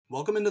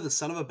Welcome into The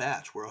Son of a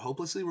Batch, where a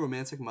hopelessly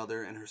romantic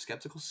mother and her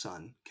skeptical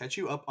son catch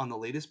you up on the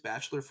latest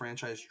Bachelor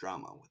franchise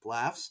drama with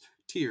laughs,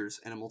 tears,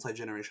 and a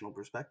multi-generational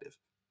perspective.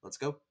 Let's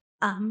go.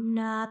 I'm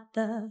not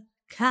the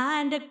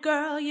kind of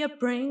girl you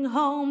bring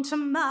home to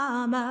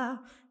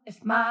mama.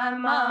 If my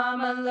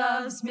mama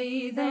loves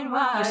me, then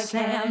why You say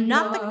can't I'm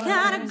not the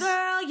kind of yours?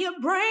 girl you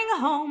bring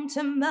home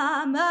to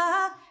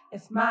mama.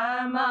 If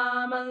my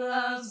mama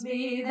loves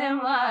me, then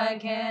why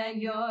can't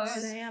yours?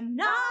 Say I'm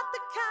not the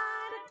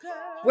kind of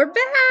girl. We're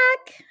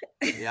back.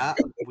 Yeah,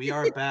 we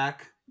are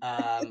back.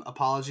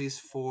 Apologies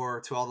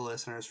to all the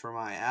listeners for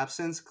my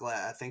absence.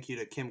 Thank you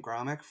to Kim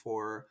Gromick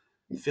for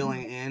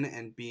filling in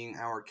and being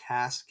our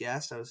cast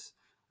guest.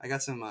 I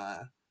got some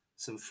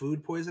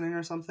food poisoning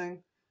or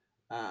something.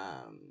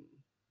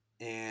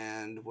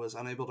 And was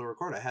unable to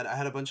record. I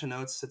had a bunch of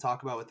notes to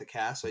talk about with the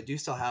cast, so I do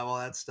still have all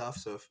that stuff.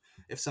 So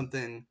if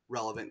something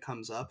relevant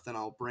comes up, then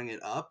I'll bring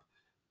it up.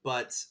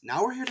 But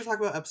now we're here to talk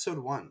about episode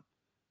 1.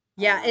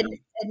 Yeah, and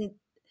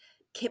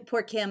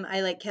poor Kim,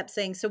 I kept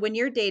saying, so when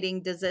you're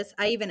dating, does this?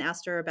 I even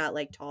asked her about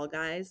tall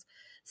guys.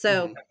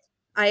 So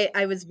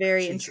I was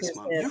very Jesus,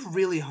 Mom, intrusive. you're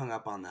really hung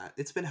up on that.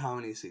 It's been how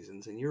many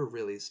seasons, and you're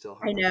really still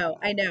hung I up know, on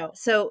that. I know.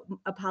 So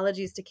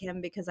apologies to Kim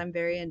because I'm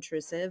very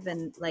intrusive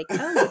and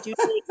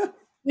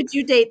would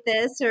you date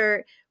this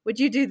or would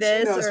you do She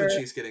this knows or what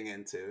she's getting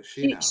into.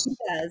 She she knows.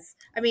 does.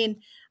 I mean,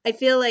 I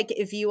feel like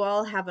if you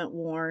all haven't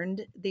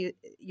warned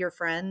your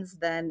friends,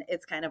 then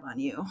it's kind of on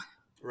you.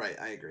 Right,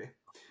 I agree.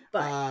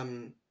 But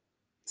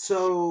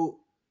So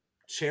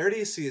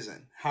charity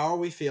season, how are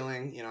we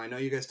feeling? I know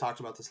you guys talked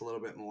about this a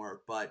little bit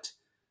more, but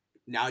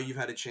now you've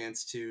had a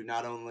chance to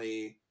not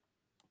only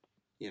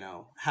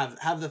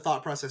have the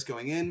thought process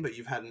going in, but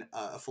you've had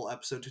a full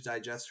episode to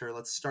digest her.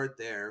 Let's start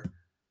there.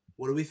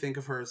 What do we think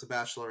of her as a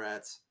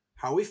bachelorette?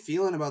 How are we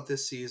feeling about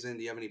this season?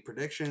 Do you have any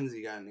predictions?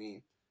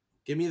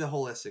 Give me the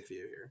holistic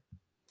view here.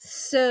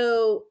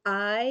 So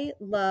I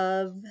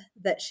love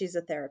that she's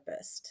a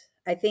therapist.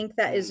 I think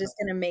that is just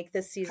going to make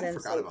this I season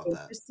forgot so about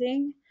that.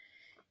 interesting.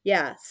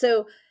 Yeah.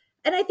 So,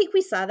 and I think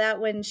we saw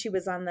that when she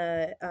was on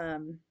the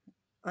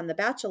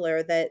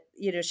Bachelor, that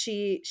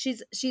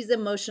she's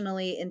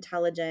emotionally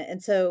intelligent,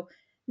 and so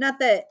not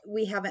that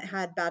we haven't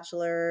had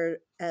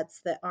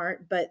bachelorettes that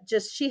aren't, but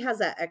just she has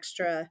that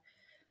extra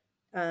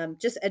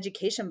just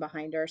education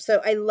behind her.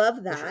 So I love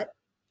For that.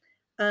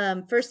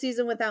 sure. First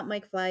season without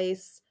Mike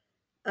Fleiss.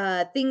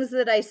 Things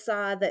that I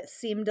saw that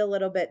seemed a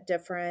little bit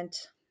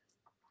different.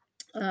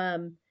 I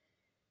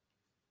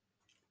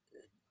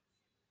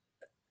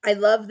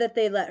love that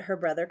they let her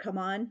brother come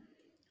on.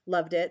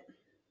 Loved it.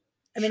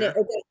 I mean, Sure.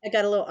 it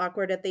got a little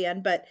awkward at the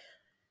end, but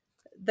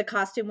the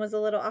costume was a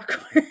little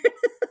awkward.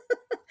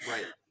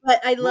 Right. But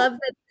I love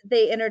that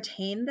they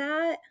entertained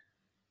that.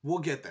 We'll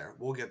get there.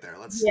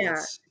 Yeah.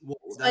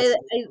 So That's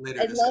later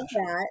I love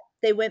discussion. that.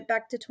 They went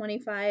back to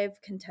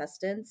 25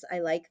 contestants. I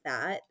like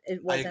that. It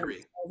I wasn't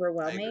agree.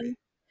 overwhelming.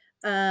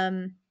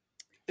 Um,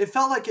 It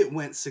felt like it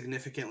went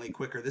significantly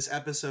quicker. This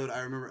episode, I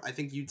remember, I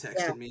think you yeah.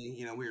 texted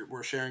me,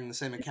 we're sharing the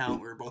same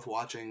account. We were both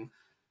watching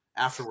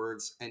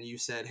afterwards, and you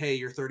said, hey,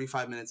 you're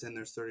 35 minutes in,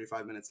 there's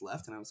 35 minutes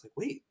left. And I was like,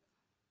 wait,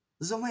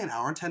 this is only an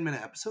hour and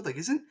 10-minute episode?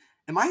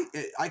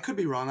 I could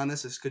be wrong on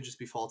this. This could just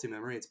be faulty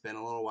memory. It's been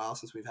a little while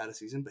since we've had a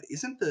season, but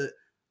isn't the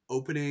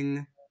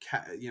opening,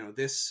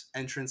 this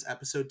entrance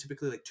episode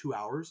typically like 2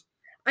 hours?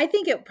 I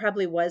think it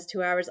probably was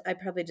 2 hours. I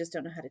probably just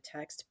don't know how to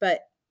text, but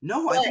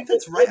No, I but think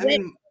that's right.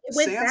 it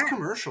went Sans fast.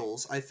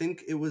 commercials, I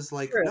think it was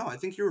like, True. no, I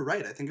think you were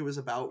right. I think it was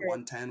about True.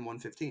 110,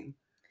 115.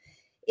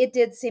 It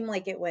did seem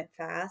like it went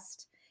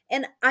fast.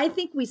 And I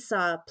think we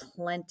saw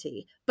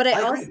plenty. But I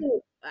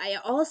agree. I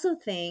also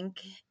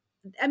think,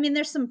 I mean,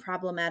 there's some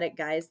problematic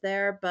guys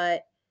there,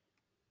 but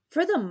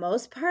for the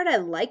most part, I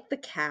like the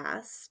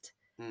cast.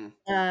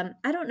 I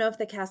don't know if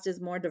the cast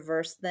is more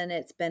diverse than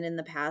it's been in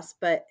the past,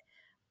 but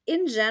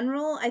in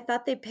general, I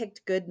thought they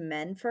picked good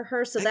men for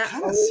her. So It that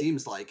kind of always,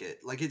 seems like it.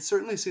 Like, it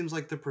certainly seems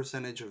like the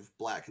percentage of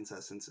black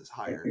contestants is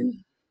higher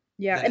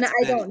yeah, than and it's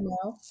I been. don't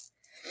know.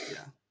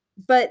 Yeah.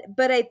 But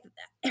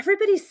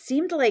everybody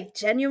seemed like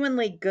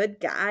genuinely good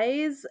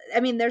guys. I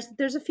mean,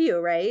 there's a few,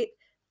 right?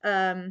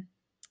 Um,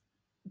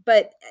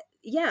 but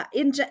yeah,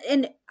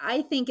 and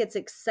I think it's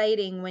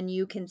exciting when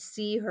you can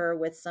see her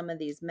with some of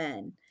these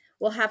men.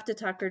 We'll have to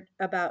talk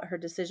about her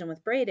decision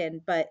with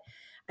Brayden, but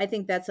I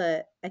think that's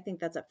a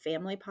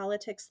family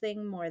politics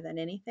thing more than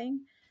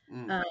anything.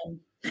 Mm. Um,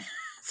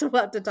 so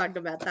we'll have to talk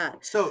about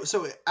that. So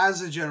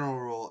as a general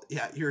rule,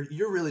 yeah,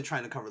 you're really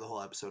trying to cover the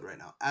whole episode right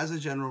now. As a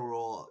general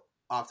rule,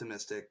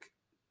 optimistic.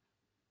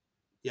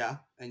 Yeah,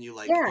 and you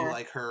Yeah,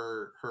 like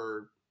her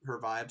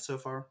vibe so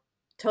far?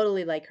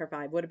 totally like her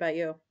vibe. What about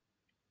you?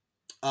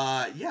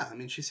 Yeah, I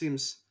mean, she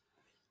seems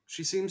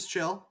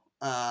chill.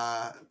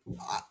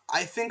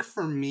 I think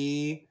for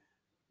me,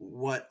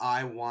 what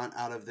I want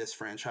out of this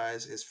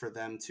franchise is for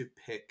them to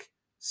pick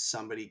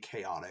somebody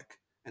chaotic.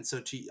 And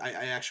so I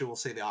actually will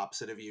say the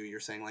opposite of you. You're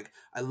saying, like,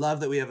 I love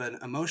that we have an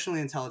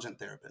emotionally intelligent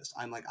therapist.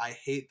 I'm like, I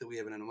hate that we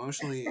have an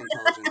emotionally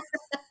intelligent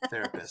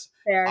therapist.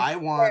 Fair. I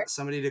want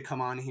somebody to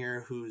come on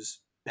here who's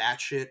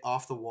batshit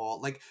off the wall.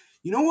 Like,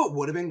 you know what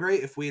would have been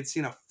great if we had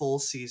seen a full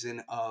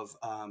season of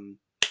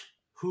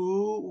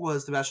who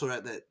was the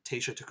Bachelorette that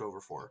Tasha took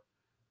over for,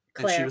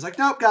 and she Claire. was like,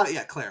 "Nope, got it."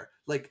 Yeah, Claire.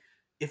 Like,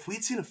 if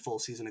we'd seen a full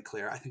season of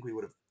Claire, I think we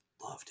would have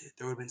loved it.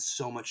 There would have been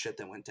so much shit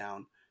that went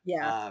down.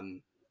 Yeah.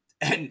 Um,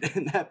 and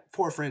that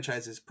poor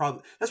franchise is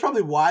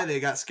probably why they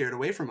got scared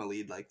away from a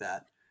lead like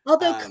that.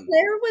 Although Um,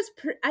 Claire was,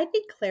 I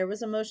think Claire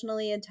was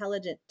emotionally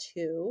intelligent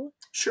too.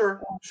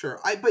 sure.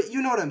 But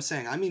you know what I'm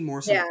saying. I mean,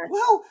 more so. Yeah.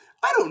 Well,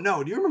 I don't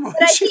know. Do you remember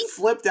But when I she think,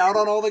 flipped out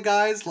on all the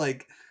guys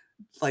like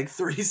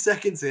 3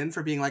 seconds in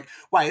for being like,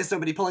 "Why is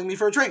somebody pulling me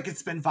for a drink?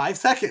 It's been 5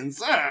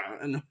 seconds."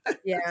 And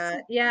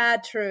yeah,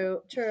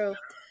 true.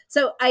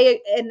 So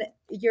and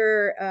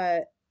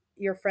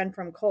your friend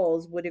from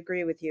Coles would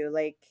agree with you,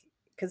 like,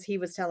 because he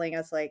was telling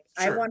us, like,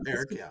 I sure, want this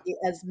Eric. to Yeah. be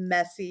as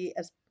messy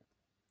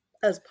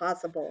as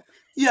possible.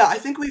 Yeah, I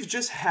think we've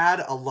just had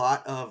a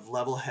lot of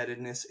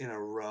level-headedness in a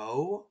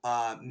row.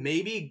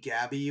 Maybe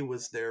Gabby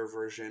was their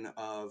version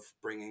of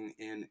bringing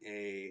in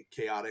a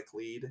chaotic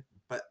lead,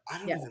 but I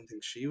don't Yeah. even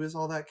think she was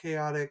all that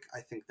chaotic.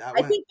 I think that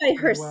I went think by pretty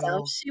herself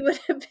well. she would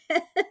have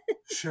been.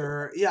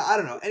 Sure. Yeah, I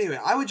don't know. Anyway,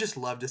 I would just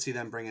love to see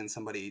them bring in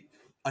somebody,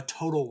 a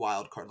total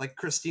wild card. Like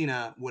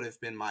Christina would have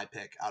been my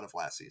pick out of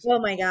last Oh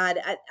season. my God.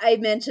 I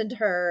mentioned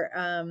her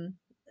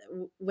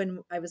when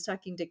I was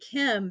talking to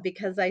Kim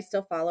because I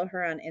still follow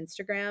her on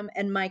Instagram.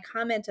 And my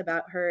comment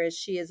about her is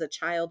she is a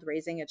child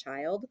raising a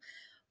child,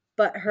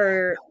 but Yeah.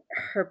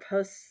 her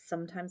posts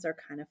sometimes are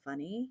kind of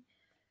funny.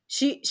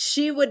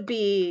 She would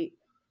be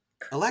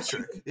she would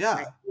Electric. be great.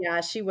 Yeah.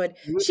 Yeah, she would.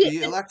 You would She be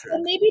and electric.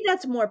 maybe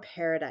that's more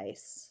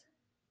paradise.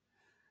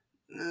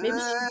 Maybe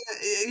Uh,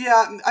 she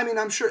yeah, I mean,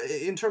 I'm sure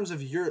in terms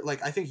of your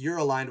like, I think you're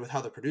aligned with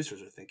how the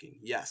producers are thinking.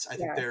 Yes, I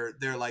think yeah.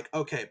 they're like,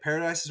 okay,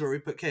 Paradise is where we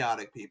put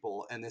chaotic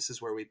people, and this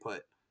is where we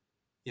put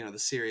the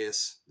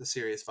serious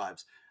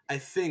vibes. I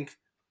think,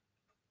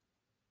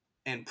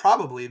 and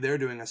probably they're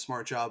doing a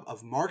smart job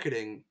of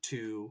marketing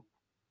to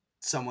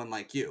someone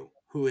like you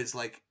who is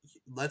like,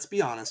 let's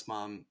be honest,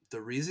 mom,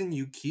 the reason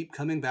you keep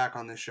coming back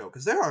on this show,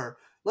 because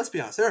let's be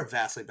honest, there are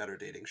vastly better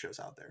dating shows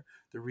out there.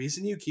 The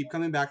reason you keep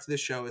coming back to this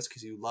show is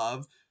because you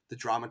love the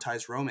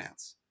dramatized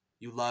romance.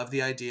 You love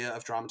the idea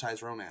of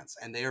dramatized romance,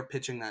 and they are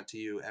pitching that to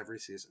you every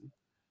season.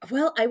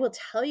 Well, I will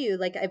tell you,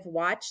 like, I've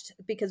watched,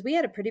 because we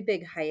had a pretty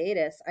big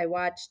hiatus. I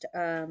watched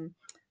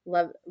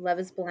Love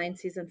is Blind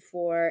season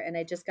 4, and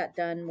I just got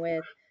done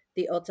with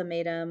the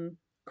Ultimatum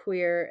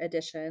Queer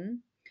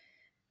Edition.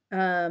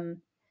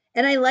 Um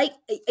and I like,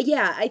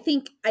 yeah, I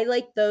think I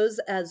like those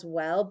as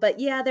well. But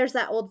yeah, there's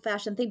that old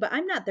fashioned thing, but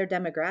I'm not their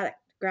demographic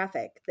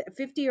graphic.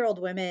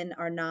 50-year-old women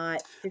are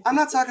not I'm 50.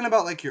 not talking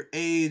about like your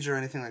age or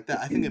anything like that.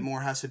 I think it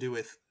more has to do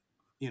with,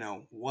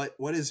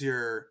 what is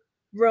your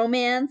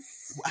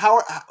Romance.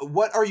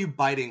 what are you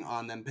biting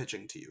on them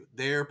pitching to you?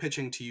 They're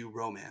pitching to you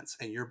romance,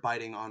 and you're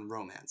biting on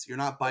romance. You're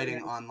not biting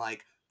Romance. on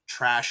like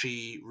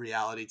trashy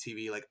reality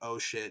TV, like, oh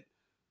shit,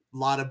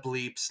 lot of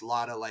bleeps,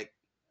 lot of like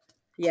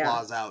Yeah.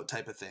 claws out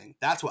type of thing.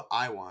 That's what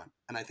I want,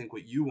 and I think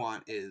what you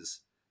want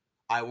is,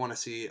 I want to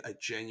see a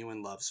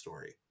genuine love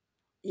story.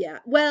 Yeah.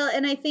 Well,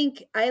 and I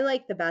think I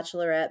like The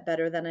Bachelorette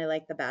better than I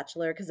like The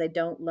Bachelor because I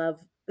don't love,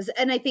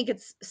 and I think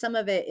it's some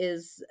of it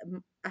is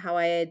how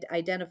I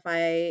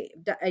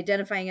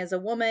identifying as a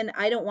woman.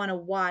 I don't want to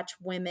watch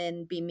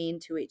women be mean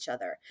to each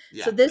other. So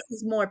Yeah, this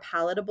is more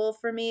palatable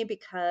for me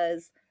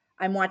because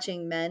I'm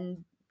watching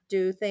men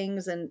do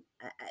things, and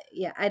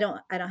yeah, I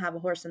don't have a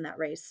horse in that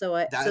race. So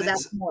that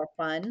that's is more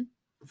fun.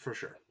 for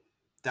sure.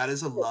 That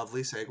is a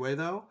lovely segue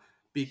though,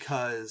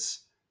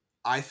 because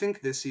I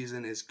think this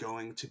season is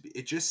going to be.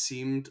 It just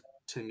seemed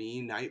to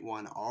me, night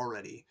one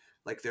already,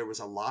 like there was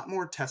a lot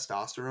more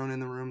testosterone in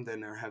the room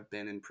than there have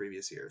been in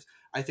previous years.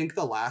 I think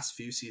the last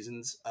few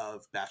seasons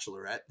of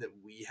Bachelorette that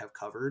we have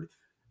covered,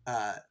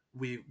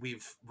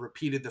 we've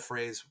repeated the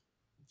phrase,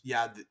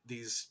 "Yeah,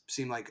 these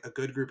seem like a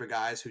good group of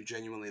guys who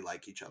genuinely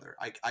like each other."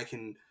 I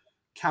can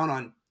count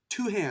on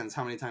two hands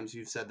how many times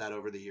you've said that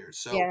over the years.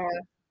 So Yeah.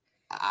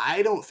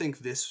 I don't think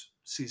this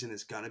season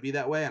is gonna be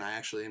that way, and I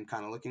actually am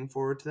kind of looking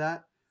forward to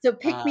that. So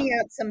pick me Um,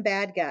 out some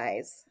bad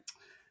guys.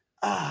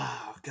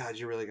 oh God,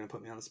 you're really gonna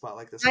put me on the spot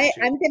like this, I aren't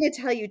you? I'm gonna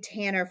tell you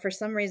Tanner. For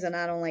some reason,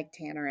 I don't like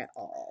Tanner at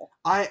all.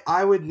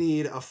 I would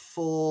need a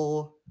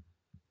full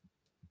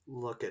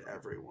look at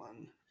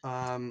everyone.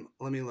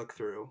 Let me look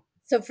through.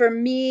 So for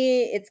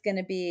me, it's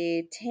gonna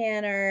be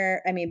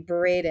Tanner. I mean,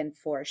 Braden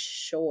for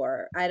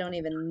sure. I don't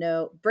even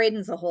know.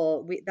 Braden's a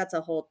whole. That's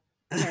a whole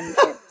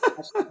 10-minute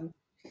discussion.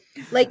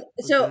 Like,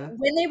 so Okay.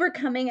 when they were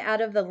coming out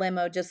of the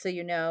limo, just so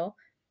you know,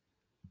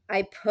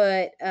 I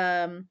put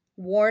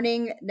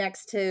warning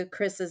next to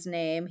Chris's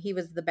name. He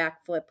was the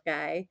backflip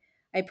guy.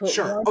 I put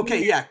Sure. warning Okay.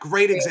 next Yeah.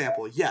 Great to,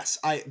 example. Yes.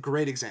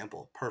 Great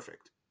example.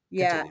 Perfect.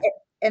 yeah, Continue.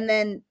 and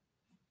then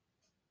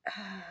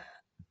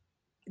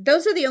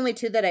those are the only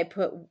two that I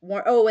put.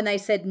 Oh, and I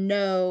said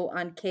no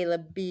on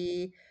Caleb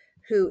B,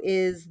 who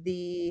is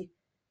the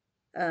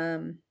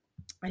um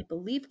I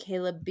believe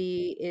Caleb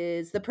B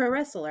is the pro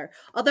wrestler.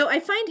 Although I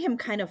find him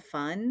kind of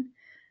fun.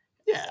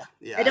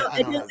 Yeah. I don't have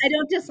I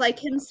don't issue dislike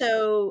with him. that.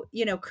 So,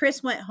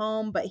 Chris went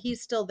home, but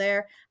he's still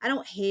there. I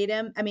don't hate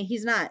him. I mean,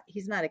 he's not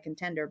a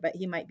contender, but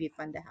he might be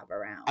fun to have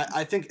around.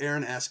 I think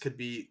Aaron S could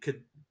be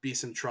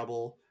some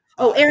trouble.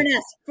 Oh, I Aaron think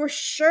S. For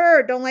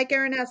sure. Don't like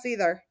Aaron S.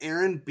 either.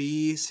 Aaron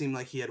B seemed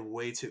like he had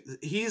way too.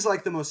 He's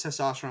like the most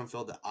testosterone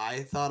filled that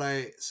I thought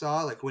I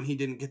saw. Like when he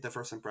didn't get the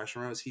first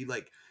impression rose, he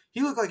looked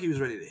like he was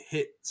ready to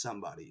hit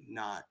somebody,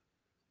 not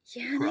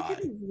Yeah, and I cry.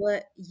 gotta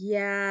look.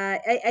 Yeah,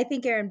 I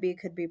think Aaron B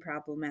could be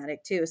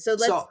problematic too. So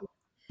let's So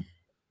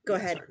go yeah,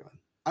 ahead. sorry, go on.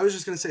 I was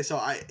just gonna say, so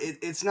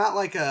it's not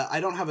like I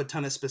don't have a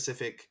ton of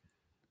specific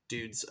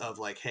dudes of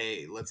like,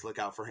 hey, let's look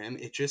out for him.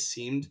 It just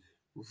seemed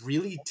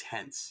really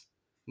tense,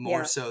 more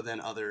Yeah. so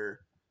than other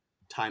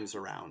times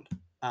around.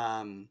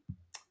 Um,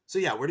 so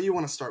yeah, where do you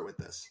want to start with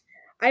this?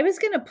 I was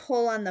gonna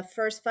pull on the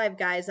first five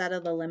guys out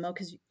of the limo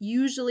because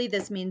usually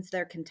this means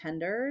they're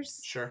contenders.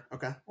 Sure.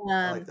 Okay.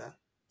 I like Um, that.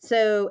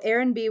 so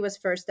Aaron B was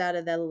first out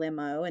of the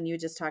limo, and you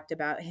just talked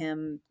about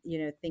him,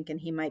 thinking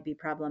he might be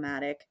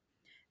problematic.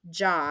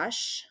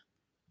 Josh,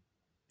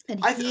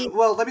 and he,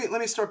 Well, let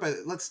me start by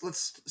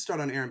let's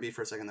start on Aaron B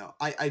for a second though.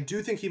 I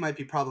do think he might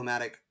be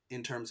problematic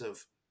in terms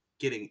of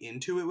getting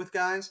into it with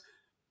guys,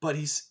 but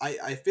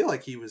I feel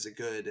like he was a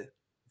good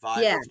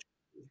vibe yeah,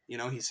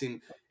 with. He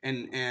seemed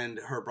and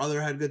her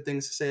brother had good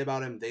things to say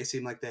about him. They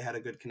seemed like they had a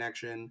good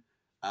connection.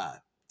 Uh,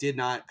 did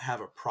not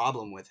have a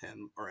problem with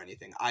him or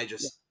anything.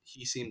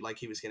 He seemed like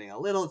he was getting a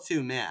little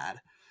too mad,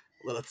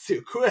 a little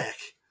too quick.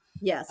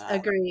 yes, Uh,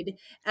 agreed.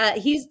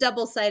 He's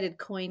double-sided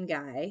coin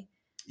guy,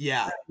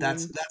 yeah,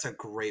 that's um, that's a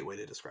great way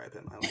to describe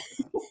him. I like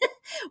that.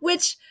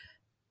 which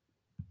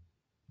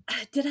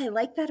did I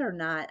like that or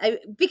not?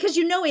 Because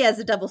he has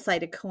a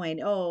double-sided coin.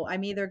 Oh,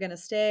 I'm either gonna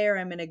stay or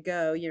I'm gonna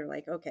go. You're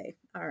like, okay,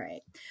 all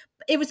right.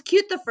 It was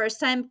cute the first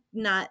time,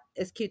 not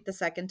as cute the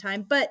second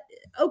time, but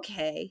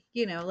okay,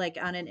 like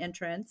on an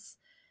entrance.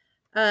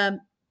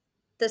 Um,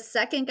 the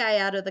second guy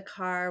out of the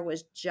car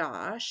was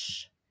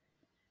Josh.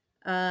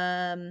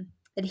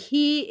 And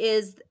he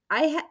is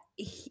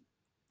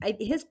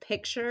his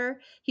picture,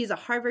 he's a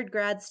Harvard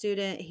grad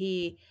student.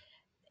 He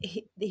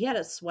had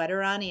a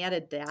sweater on, he had a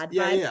dad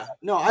Yeah, yeah, vibe. yeah.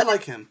 No, I And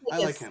like him. like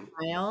I like his him.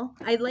 smile.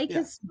 I like Yeah,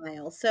 his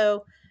smile.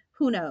 So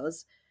who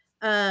knows?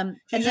 he And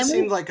then just we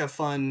seemed like a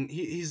fun.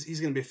 He's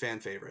gonna be a fan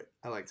favorite.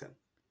 I liked him.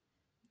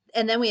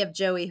 have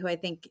Joey, who I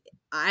think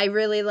I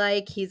really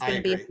like. He's I going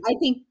to be. agree. I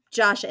think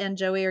Josh and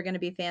Joey are going to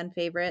be fan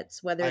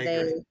favorites, I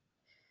agree.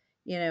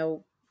 you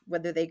know,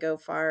 whether they go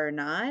far or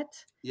not.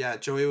 Yeah,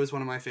 Joey was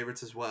one of my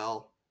favorites as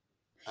well.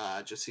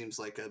 Just seems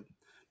like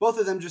both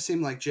of them just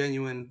seem like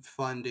genuine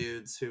fun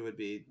dudes who would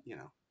be,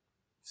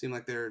 seem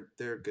like they're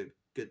a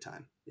good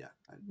time. Yeah.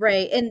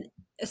 Right. And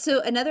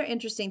so another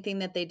interesting thing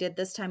that they did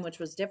this time, which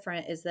was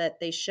different, is that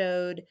they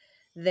showed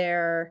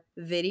their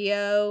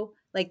video.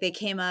 Like they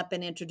came up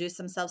and introduced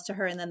themselves to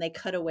her, and then they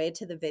cut away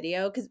to the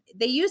video because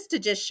they used to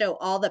just show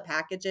all the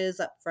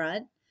packages up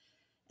front,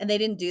 and they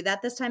didn't do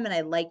that this time. And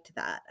I liked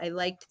that. I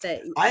liked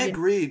that. I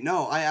agree.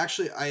 No, I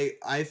actually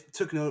I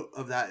took note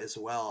of that as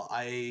well.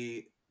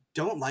 I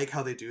don't like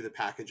how they do the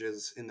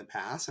packages in the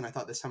past, and I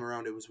thought this time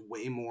around it was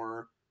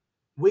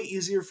way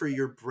easier for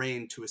your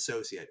brain to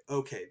associate.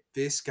 Okay,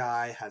 this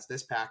guy has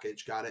this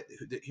package. Got it.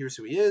 Here's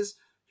who he is.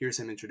 Here's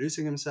him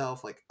introducing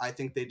himself. Like I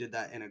think they did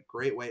that in a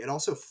great way. It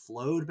also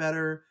flowed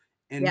better,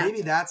 and Yeah.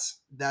 maybe that's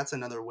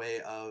another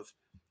way of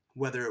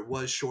whether it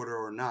was shorter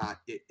or not.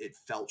 It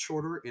felt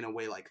shorter in a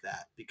way like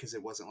that because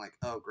it wasn't like,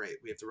 oh great,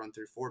 we have to run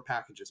through 4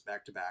 packages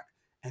back to back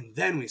and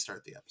then we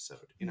start the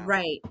episode.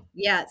 Right.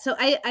 Yeah. So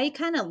I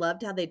kind of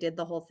loved how they did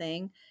the whole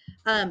thing.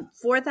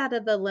 Fourth out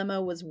of the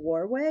limo was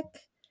Warwick.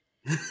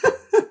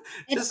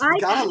 And Just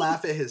gotta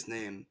laugh at his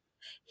name.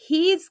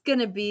 he's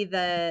gonna be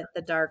the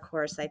dark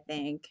horse, I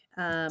think.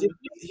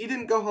 He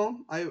didn't go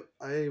home? I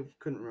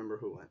couldn't remember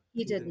who went. He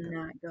He did didn't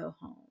go. not go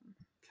home.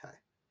 Okay.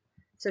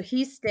 So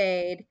he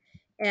stayed.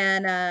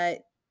 And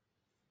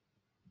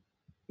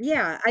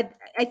yeah,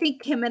 I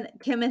think Kim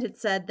had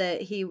said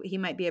that he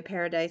might be a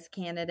paradise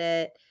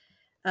candidate.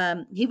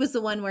 He was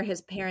the one where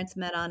his parents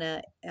met on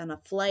a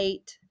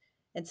flight,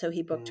 and so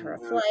he booked her a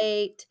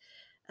flight.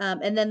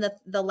 And then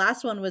the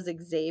last one was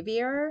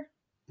Xavier,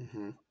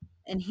 Mm-hmm.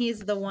 and he's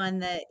the one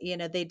that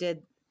they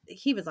did.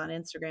 He was on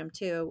Instagram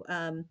too.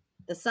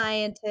 The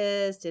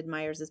scientist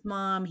admires his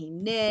mom. He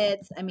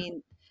knits. I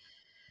mean,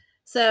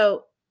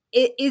 so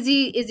is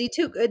he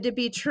too good to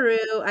be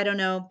true? I don't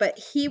know, but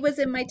he was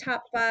in my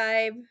top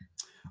five.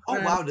 Oh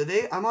Um, wow, did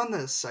they? I'm on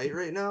the site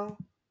right now.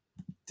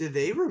 Did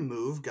they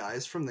remove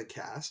guys from the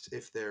cast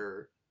if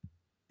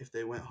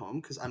they went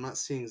home? Because I'm not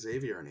seeing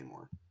Xavier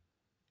anymore.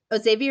 oh,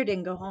 Xavier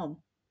didn't go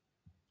home,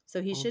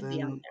 so he Well should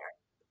be on then, there.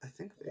 I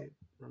think they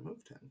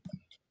removed him.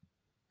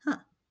 Huh?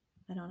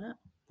 I don't know.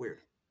 Weird.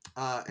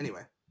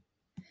 Anyway.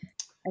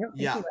 I don't think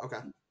he Yeah. was. Okay.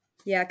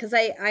 Yeah, because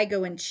I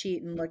go and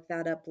cheat and look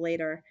that up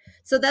later.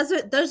 So those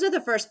are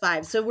the first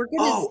five. So we're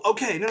gonna. Oh,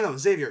 okay. No,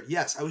 Xavier.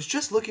 Yes, I was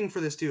just looking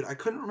for this dude. I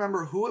couldn't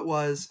remember who it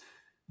was.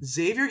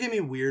 Xavier gave me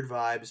weird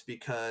vibes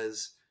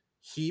because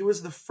he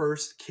was the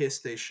first kiss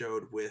they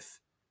showed with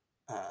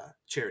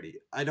Charity.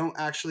 I don't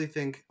actually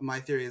think, my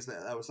theory is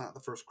that that was not the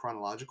first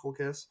chronological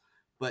kiss,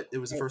 but it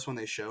was the Right. first one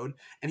they showed.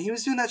 And he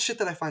was doing that shit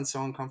that I find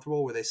so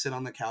uncomfortable, where they sit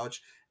on the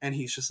couch and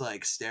he's just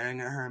like staring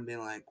at her and being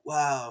like,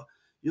 "Wow,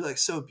 you're like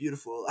so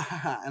beautiful,"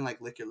 and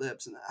like lick your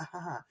lips and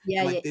Yeah, and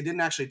yeah. like they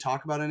didn't actually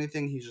talk about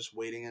anything. He's just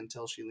waiting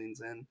until she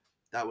leans in.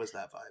 That was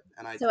that vibe,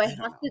 and So I I don't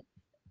have know. to.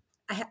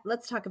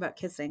 Let's talk about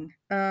kissing.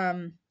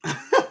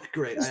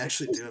 Great, I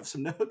actually do have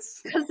some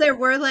notes. Because there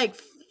were like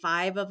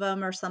 5 of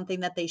them or something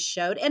that they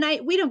showed, and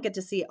we don't get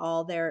to see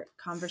all their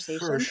For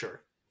conversations.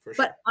 sure, for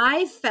But sure.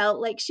 I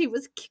felt like she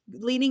was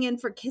leaning in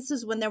for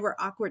kisses when there were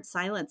awkward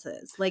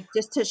silences, like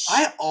just to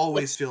I like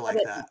always feel shut like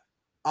it that. down.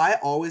 I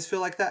always feel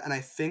like that, and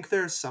I think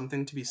there's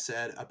something to be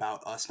said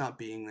about us not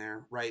being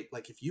there, right?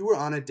 Like if you were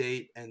on a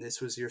date and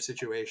this was your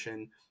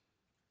situation,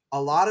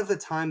 a lot of the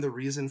time the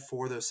reason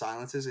for those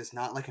silences is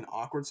not like an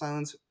awkward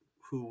silence,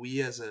 who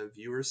we as a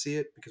viewer see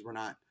it because we're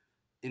not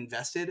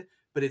invested,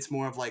 but it's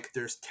more of like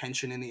there's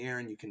tension in the air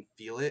and you can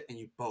feel it, and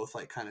you both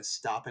like kind of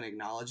stop and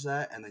acknowledge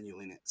that, and then you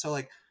lean it. So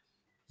like,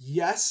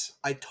 yes,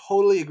 I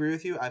totally agree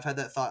with you. I've had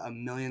that thought a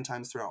million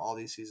times throughout all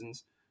these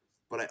seasons,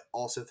 but I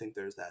also think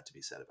there's that to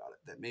be said about it.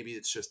 That maybe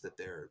it's just that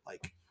they're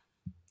like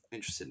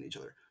interested in each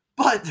other.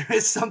 But there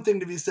is something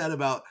to be said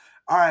about,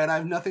 all right, I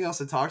have nothing else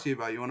to talk to you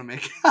about. You want to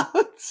make out?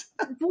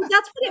 Well,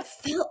 that's what it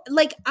felt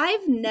like.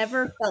 I've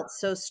never felt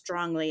so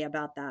strongly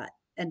about that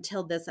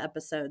until this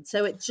episode.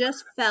 So it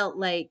just felt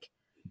like,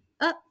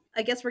 oh,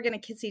 I guess we're gonna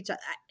kiss each other.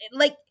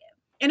 Like,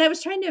 and I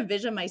was trying to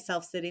envision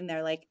myself sitting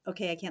there, like,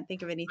 okay, I can't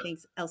think of anything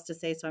else to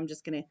say, so I'm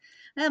just gonna,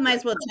 might as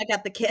Right, well check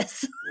out the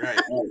kiss. right.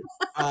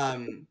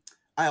 Um,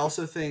 I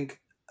also think,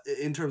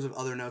 in terms of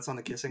other notes on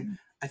the kissing,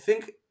 I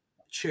think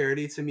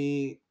Charity to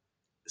me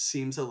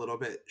seems a little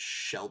bit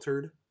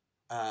sheltered.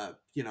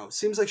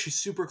 Seems like she's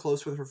super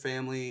close with her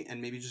family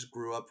and maybe just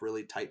grew up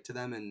really tight to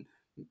them, and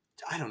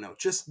I don't know,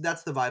 just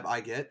that's the vibe I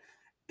get.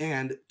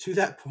 And to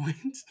that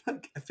point,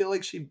 like I feel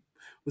like she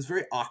was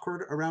very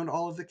awkward around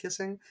all of the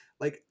kissing.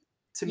 Like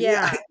to me,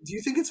 Yeah, do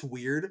you think it's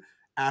weird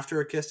after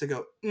a kiss to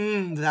go,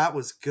 that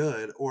was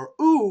good, or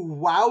 "Ooh,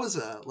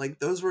 wowza"? Like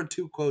those were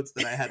two quotes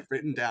that I had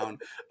written down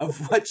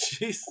of what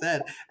she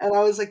said, and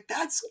I was like,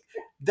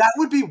 that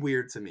would be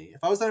weird to me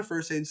if I was on a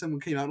first date and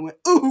someone came out and went,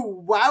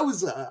 "Ooh,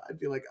 wowza." I'd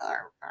be like, all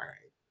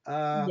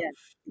right, yeah,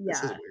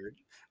 this is yeah, weird.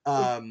 it,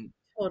 Um,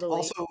 totally.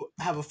 Also,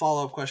 have a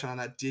follow up question on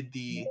that.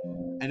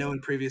 I know in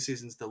previous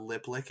seasons the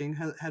lip licking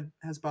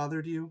has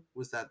bothered you.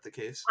 Was that the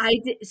case? I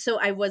did, so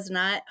I was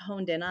not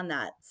honed in on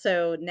that.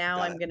 So now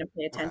Got I'm it. gonna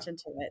pay Okay. attention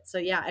to it. So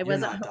yeah, I You're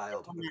wasn't not honed in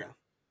dialed. on that. Okay.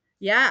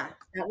 Yeah,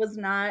 that was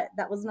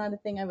not a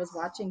thing I was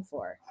watching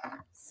for.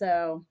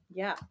 So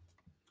yeah.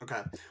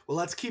 Okay. Well,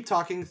 let's keep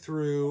talking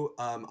through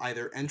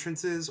either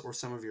entrances or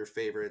some of your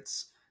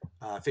favorites,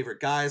 favorite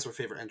guys or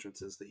favorite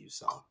entrances that you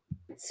saw.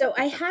 So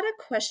I had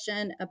a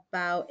question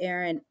about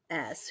Aaron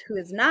S., who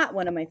is not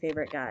one of my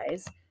favorite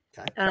guys.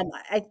 Okay.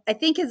 I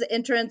think his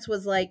entrance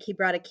was like he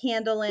brought a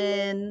candle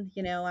in,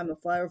 I'm a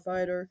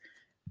firefighter.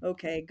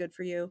 Okay, good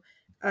for you.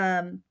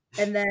 And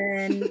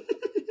then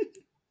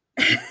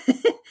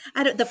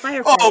I don't the Oh,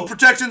 firefighters.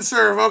 protect and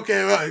serve.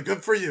 Okay, well,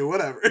 good for you.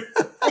 Whatever.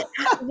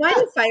 Why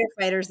do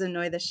firefighters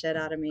annoy the shit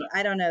out of me?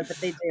 I don't know, but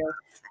they do.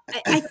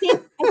 I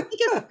think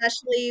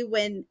especially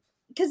when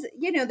because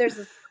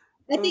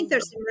I think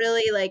there's some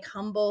really like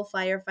humble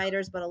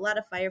firefighters, but a lot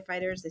of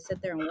firefighters they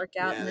sit there and work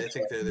out in Yeah, the they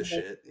think they're the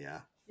gym. shit.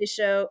 Yeah. They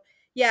show,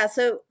 yeah.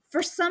 So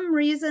for some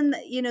reason,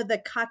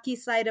 the cocky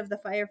side of the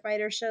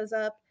firefighter shows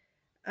up,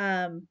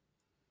 um,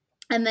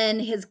 and then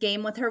his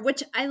game with her,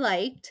 which I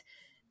liked,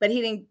 but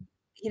he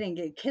didn't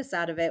get a kiss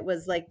out of it.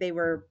 Was like they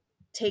were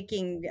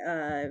taking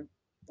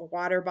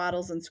water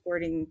bottles and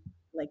squirting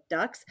like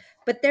ducks.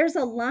 But there's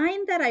a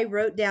line that I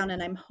wrote down,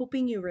 and I'm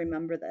hoping you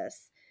remember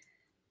this.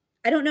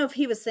 I don't know if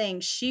he was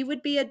saying she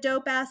would be a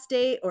dope ass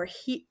date or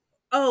he.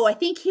 Oh, I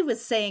think he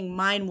was saying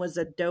mine was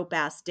a dope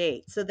ass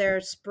date. So they're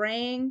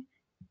spraying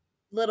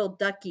little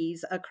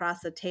duckies across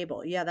the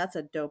table. Yeah, that's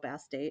a dope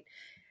ass date.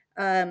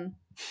 Um,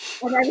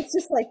 and I was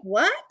just like,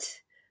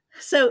 what?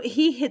 So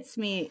he hits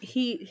me.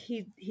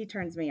 He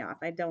turns me off.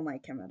 I don't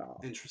like him at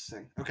all.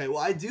 Interesting. Okay. Well,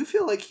 I do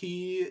feel like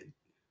he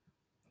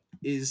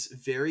is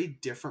very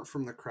different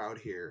from the crowd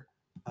here.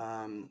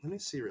 Let me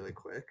see really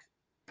quick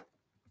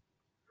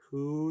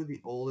who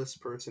the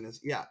oldest person is.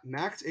 Yeah,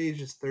 max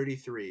age is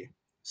 33.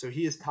 So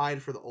he is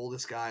tied for the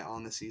oldest guy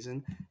on the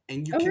season.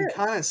 And you Oh, can really?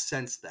 kind of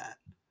sense that.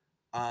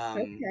 Um,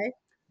 Okay.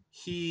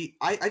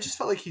 I just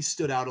felt like he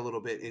stood out a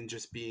little bit in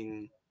just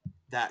being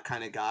that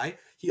kind of guy.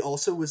 He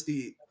also was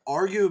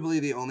arguably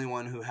the only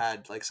one who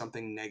had like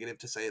something negative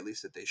to say, at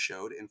least that they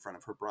showed in front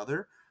of her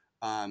brother,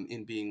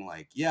 in being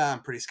like, yeah,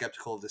 I'm pretty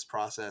skeptical of this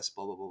process,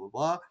 blah blah blah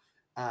blah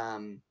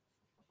blah.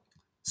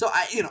 So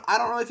I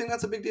don't really think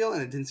that's a big deal,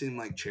 and it didn't seem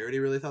like Charity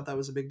really thought that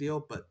was a big deal,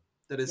 but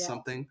that is Yeah.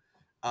 something.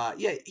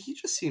 Yeah, he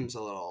just seems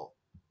a little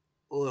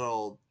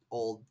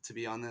old to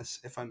be on this,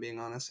 if I'm being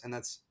honest, and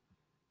that's.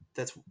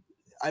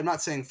 I'm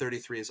not saying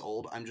 33 is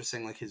old. I'm just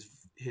saying like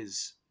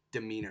his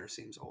demeanor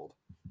seems old.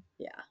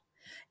 Yeah.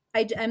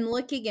 I'm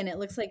looking and it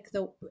looks like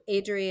the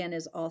Adrian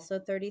is also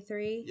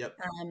 33. Yep.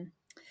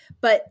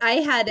 But I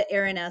had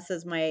Aaron S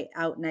as my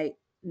out night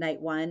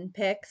one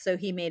pick, so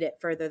he made it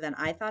further than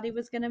I thought he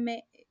was going to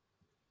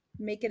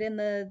make it in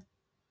the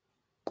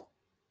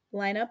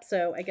lineup.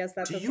 So I guess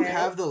that's Do you okay.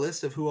 have the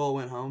list of who all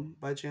went home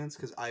by chance?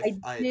 Because I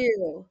I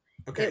do.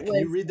 okay. It Can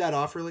you was read that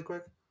off really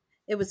quick?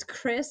 it was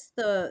Chris,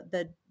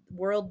 the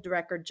world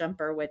record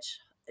jumper, which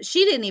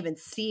she didn't even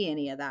see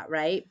any of that,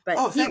 right? But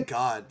Oh, he, thank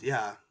God.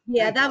 Yeah,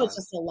 yeah, thank that was God.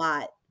 just a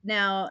lot.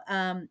 Now,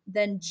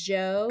 then Because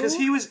Joe,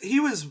 he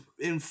was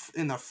in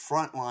the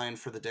front line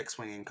for the dick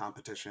swinging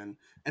competition,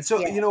 and so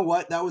yeah, you know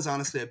what? That was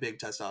honestly a big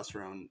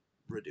testosterone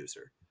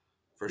reducer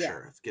for yeah,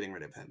 sure. Getting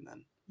rid of him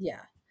then.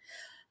 yeah.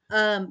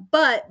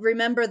 But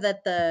remember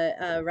that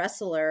the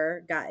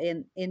wrestler got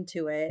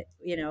into it.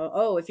 You know,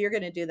 oh, if you're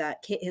going to do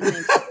that, his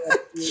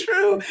name's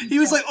True. and He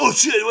was like, "Oh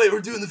shit! Wait,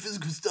 we're doing the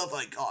physical stuff.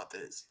 I got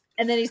this."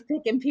 then he's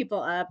picking people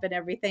up and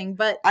everything.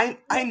 But I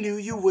knew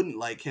you wouldn't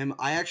like him.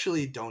 I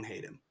actually don't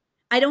hate him.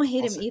 I don't hate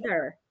I'll him say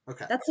either.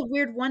 okay. That's a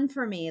weird one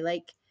for me.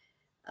 Like,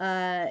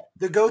 uh,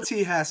 The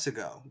goatee has to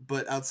go,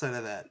 but outside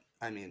of that,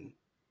 I mean,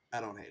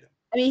 I don't hate him.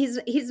 I mean,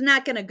 he's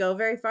not going to go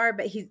very far,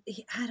 but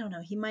I don't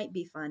know. He might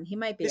be fun. He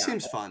might He be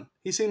seems awful. fun.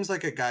 He seems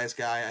like a guy's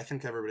guy. I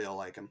think everybody will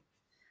like him.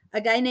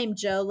 A guy named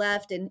Joe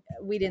left, and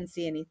we didn't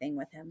see anything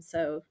with him.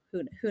 So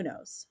who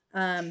knows?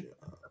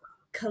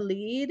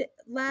 Khalid Yeah, okay.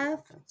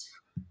 left.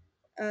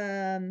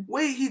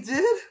 Wait, he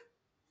did?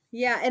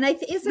 Yeah, and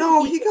isn't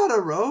No, he? he got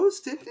a rose,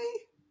 didn't he?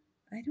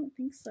 I don't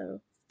think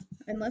so,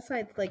 unless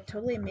I like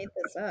totally made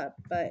this up.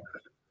 But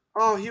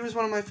Oh, he was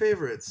one of my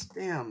favorites.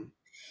 Damn.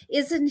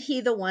 isn't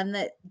he the one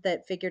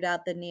that figured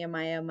out that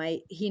Nehemiah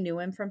might he knew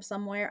him from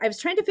somewhere? I was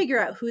trying to figure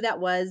out who that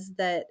was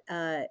that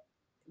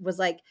was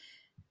like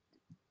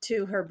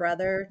to her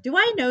brother. Do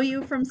I know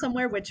you from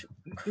somewhere? Which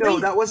No,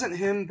 crazy that wasn't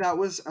him. That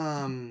was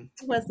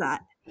was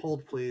that?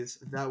 hold please.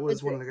 That Was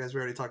was one it? of the guys we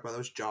already talked about. That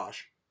was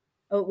Josh.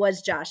 Oh, it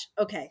was Josh.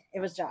 Okay, it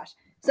was Josh.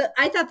 So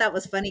I thought that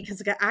was funny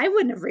because I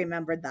wouldn't have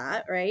remembered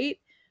that, right?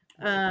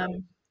 Right.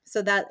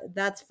 So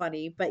that's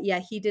funny, but yeah,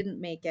 he didn't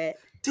make it.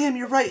 Damn,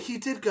 you're right. He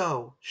did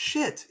go.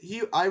 Shit.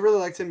 I really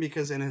liked him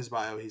because in his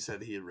bio he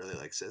said he really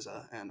likes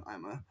SZA, and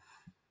I'm a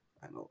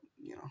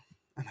you know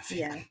I'm a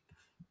Yeah. fan.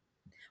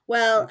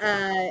 Well,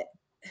 Okay.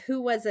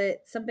 who was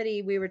it?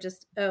 Somebody we were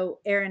just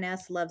Aaron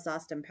S loves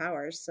Austin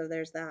Powers, so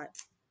there's that.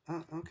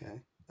 Oh,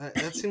 okay.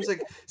 That seems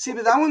like see,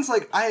 but that one's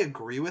like I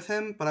agree with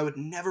him, but I would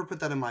never put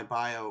that in my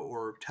bio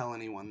or tell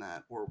anyone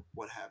that or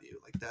what have you.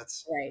 Like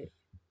Right.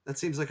 that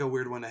seems like a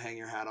weird one to hang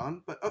your hat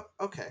on. But oh,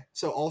 okay.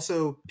 So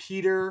also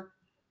Peter,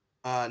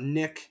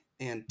 Nick,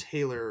 and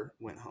Taylor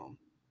went home.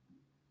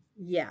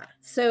 Yeah.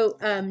 So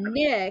Okay.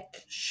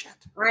 Nick, Shit.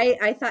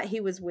 I thought he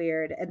was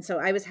weird, and so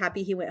I was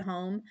happy he went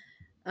home.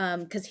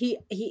 Because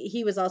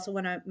he was also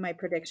one of my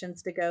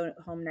predictions to go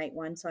home night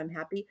one, so I'm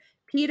happy.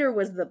 Peter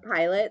was the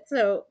pilot,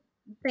 so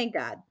thank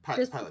God.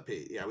 Just Pilot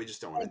Pete. Yeah, we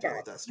just don't want to thank deal God.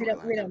 with that We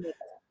storyline again. don't need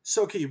that.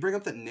 So, okay, you bring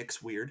up that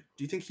Nick's weird.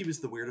 Do you think he was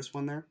the weirdest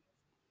one there?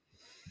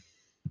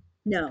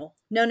 No,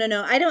 no, no,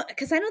 no. I don't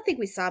because I don't think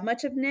we saw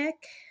much of Nick.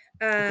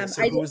 Okay,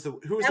 so I just who was that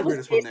the was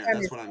weirdest one based there? on That's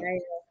his what style.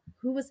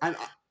 Who was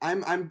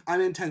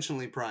I'm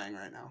intentionally prying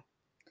right now.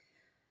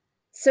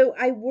 so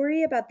I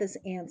worry about this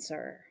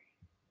answer.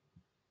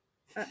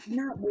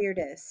 Not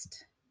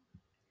weirdest.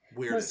 Most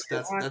Weirdest.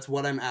 That's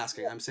what I'm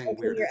asking. I'm saying okay,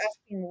 you're weirdest.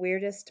 asking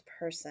weirdest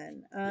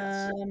person.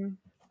 Yes.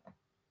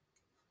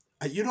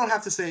 You don't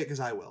have to say it because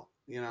I will.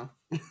 You know.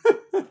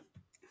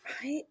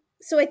 I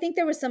so I think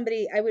there was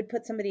somebody I would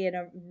put somebody in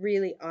a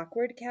really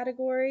awkward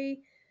category.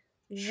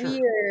 Sure.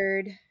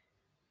 Weird.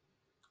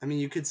 I mean,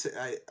 you could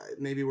say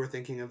maybe we're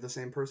thinking of the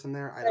same person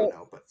there. I don't So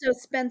know, but so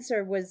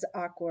Spencer was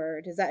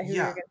awkward. Is that who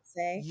you're yeah, gonna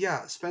say?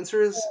 yeah.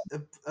 Spencer is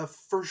a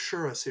for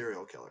sure a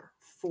serial killer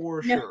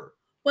for No. sure.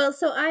 Well,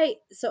 so I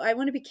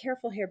want to be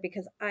careful here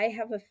because I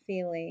have a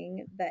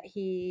feeling that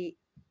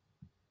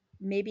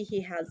maybe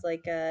he has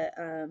like a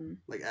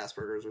Like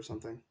Asperger's or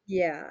something.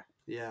 yeah.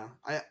 Yeah,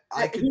 I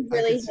He could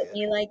really see hit it.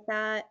 me like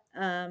that.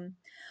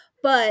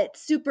 But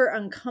super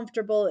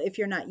uncomfortable if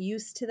you're not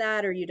used to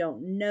that or you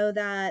don't know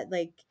that.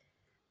 Like,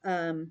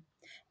 um,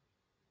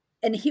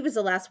 and he was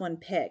the last one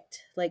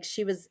picked. Like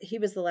he was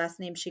the last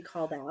name she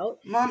called out.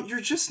 Mom, you're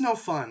just no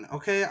fun.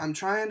 Okay, I'm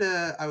trying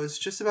to. I was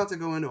just about to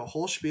go into a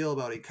whole spiel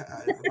about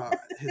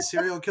his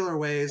serial killer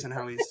ways and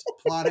how he's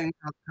plotting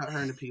how to cut her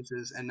into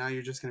pieces, and now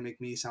you're just gonna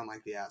make me sound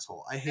like the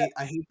asshole. I hate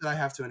that I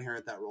have to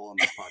inherit that role in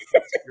this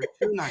podcast.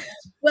 You're too nice.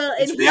 Well,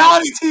 and It's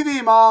reality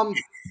TV, Mom.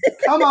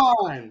 Come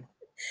on.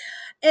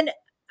 and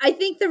I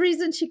think the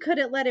reason she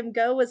couldn't let him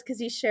go was because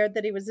he shared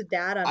that he was a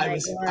dad on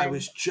night I one.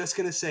 was just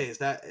gonna say, is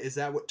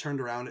that what turned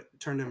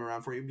him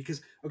around for you?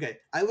 Because okay,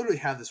 I literally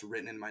have this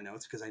written in my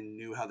notes because I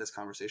knew how this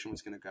conversation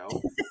was gonna go.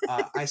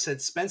 I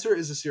said Spencer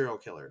is a serial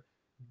killer,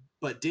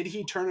 but did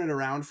he turn it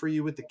around for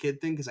you with the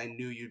kid thing? Because I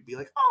knew you'd be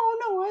like, oh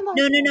no, I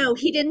No, like no, him. no.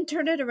 He didn't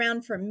turn it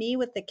around for me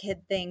with the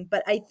kid thing,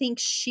 but I think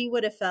she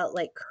would have felt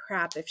like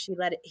crap if she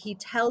let it. He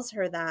tells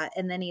her that,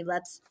 and then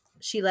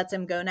she lets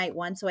him go night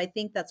one. So I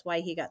think that's why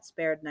he got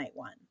spared night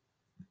one.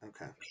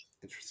 Okay.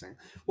 Interesting.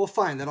 Well,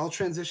 fine. Then I'll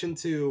transition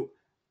to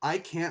I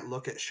can't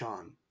look at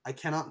Sean. I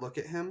cannot look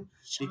at him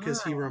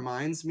because he Sean.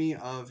 reminds me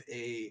of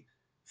a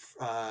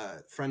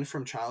friend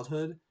from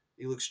childhood.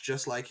 He looks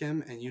just like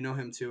him, and you know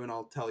him too. And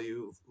I'll tell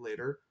you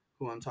later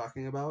who I'm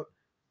talking about.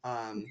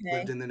 Lived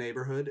Okay. in the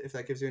neighborhood, if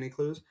that gives you any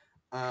clues.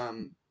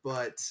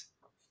 But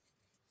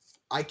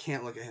I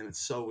can't look at him. It's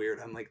so weird.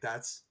 I'm like,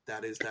 that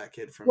is that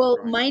kid from Well,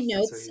 growing my up, and so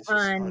notes he's just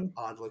an on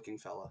odd looking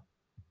fella.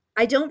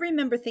 I don't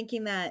remember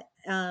thinking that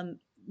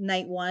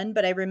night one,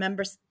 but I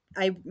remember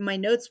I my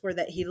notes were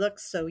that he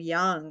looks so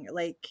young.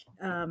 Like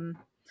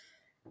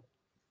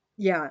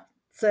yeah.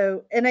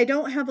 So and I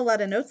don't have a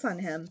lot of notes on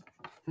him.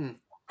 Hmm.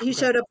 He Okay.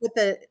 showed up with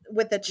the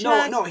No,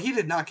 check. no, he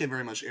did not get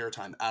very much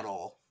airtime at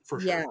all, for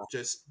Yeah. sure.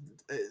 Just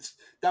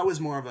that was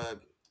more of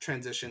a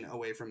transition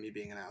away from me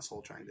being an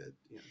asshole trying to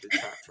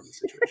detract from the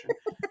situation.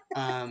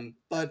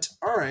 But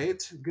all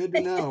right, good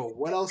to know.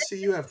 What else do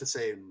you have to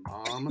say,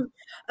 Mom?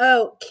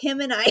 Oh,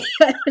 Kim and I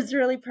I was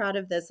really proud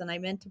of this and I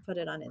meant to put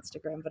it on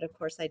Instagram, but of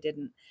course I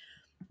didn't.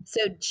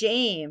 So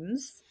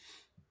James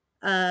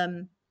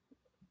um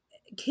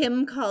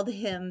Kim called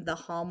him the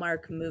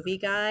Hallmark movie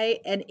guy,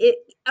 and it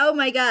oh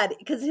my god,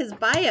 because his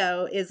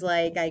bio is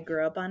like, I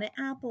grew up on an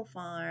apple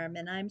farm,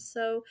 and I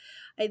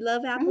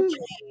love apple Mhm.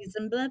 trees,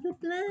 and blah blah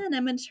blah, and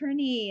I'm an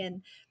attorney,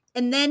 and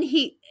then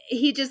he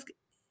just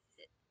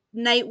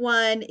night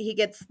one he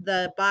gets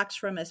the box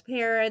from his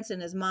parents,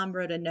 and his mom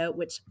wrote a note,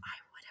 which I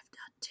would have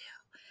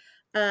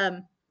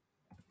done too.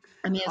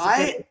 I mean, it's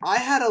a good. I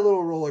had a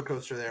little roller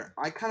coaster there.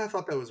 I kind of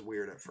thought that was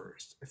weird at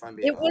first, if I'm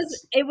being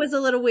honest. It was a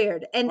little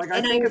weird, Like I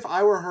and I think if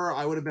I were her,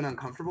 I would have been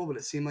uncomfortable, but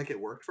it seemed like it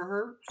worked for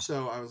her.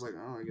 So I was like,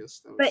 oh, I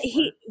guess that was but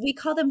smart. we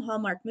called him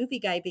Hallmark movie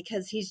guy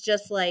because he's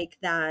just like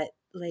that,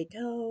 like,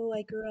 oh,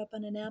 I grew up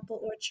on an apple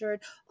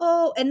orchard.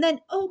 Oh, and then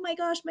oh my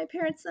gosh, my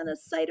parents sent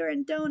us cider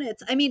and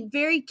donuts. I mean,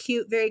 very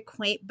cute, very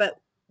quaint, but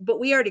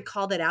we already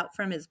called it out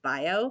from his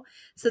bio. For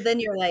So then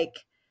sure. you're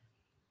like,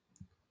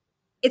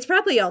 it's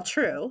probably all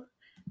true.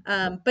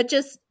 But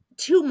just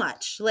too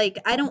much. Like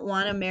I don't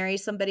want to marry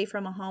somebody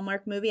from a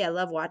Hallmark movie. I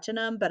love watching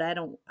them, but I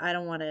don't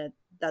want to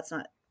that's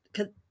not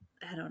cuz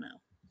I don't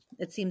know.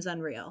 It seems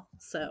unreal.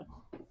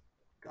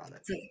 Got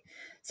it.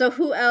 So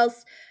who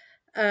else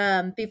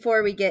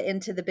before we get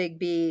into the big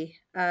B?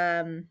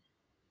 I'm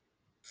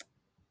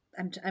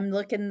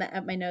looking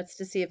at my notes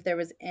to see if there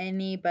was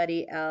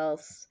anybody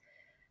else.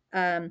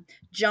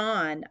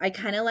 John, I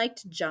kind of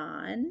liked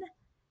John.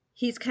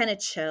 He's kind of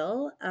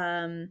chill.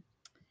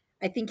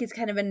 I think he's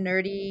kind of a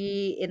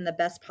nerdy in the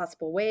best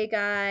possible way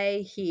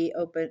guy.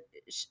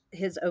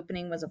 His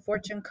opening was a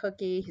fortune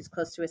cookie. He's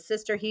close to his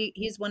sister.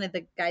 He's one of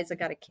the guys that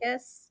got a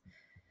kiss.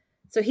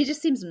 So he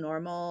just seems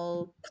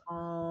normal,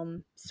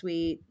 calm,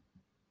 sweet.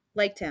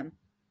 Liked him.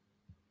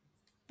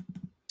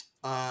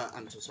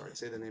 I'm so sorry.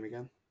 Say the name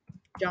again.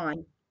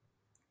 John.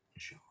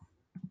 John.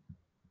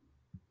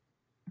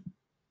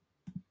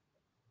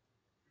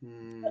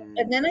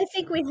 And then I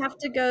think we have John.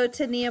 to go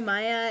to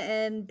Nehemiah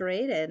and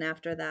Braden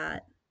after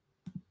that.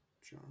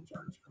 John.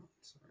 Sorry.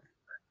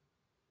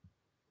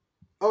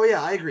 Oh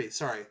yeah, I agree.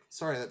 Sorry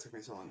that took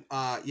me so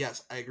long.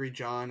 Yes, I agree.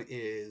 John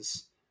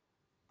is.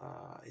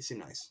 He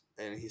seemed nice,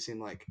 and he seemed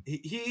like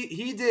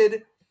he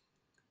did.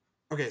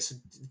 Okay, so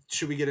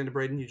should we get into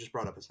Braden? You just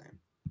brought up his name.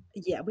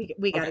 Yeah, we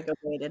got to Okay, go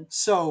Braden.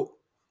 so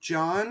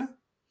John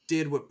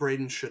did what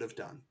Braden should have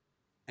done,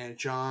 and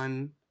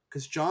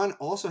because John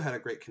also had a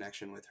great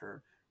connection with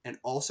her, and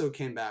also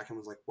came back and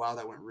was like, "Wow,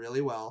 that went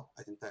really well.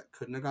 I think that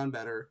couldn't have gone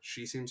better.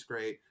 She seems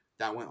great.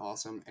 That went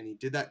awesome." And he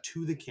did that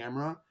to the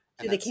camera,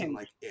 and To the that seemed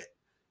camera. like it.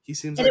 He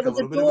seems And it like a was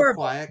little bit of a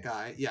adorable. quiet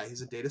guy. Yeah,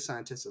 he's a data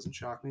scientist. Doesn't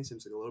shock me.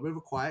 Seems like a little bit of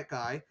a quiet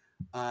guy.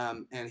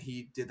 And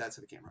he did that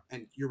to the camera.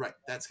 And you're right.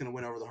 That's going to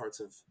win over the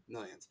hearts of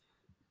millions.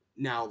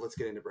 Now let's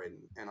get into Braden,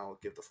 and I'll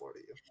give the floor to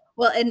you.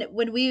 Well, and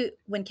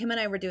when Kim and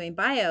I were doing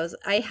bios,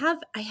 I have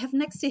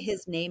next to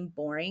his name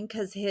boring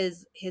because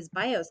his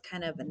bio is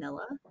kind of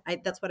vanilla.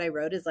 That's what I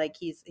wrote is like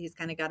he's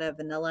kind of got a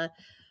vanilla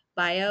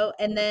bio,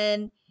 and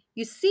then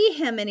you see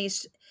him and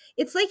it's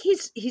like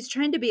he's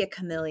trying to be a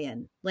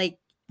chameleon, like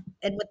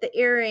and with the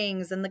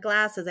earrings and the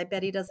glasses. I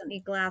bet he doesn't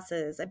need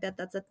glasses. I bet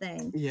that's a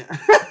thing. Yeah.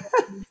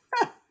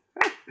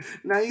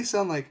 Now you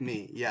sound like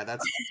me. Yeah,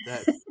 that's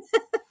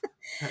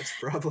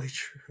probably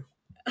true.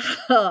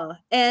 Oh,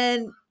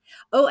 and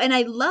and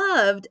I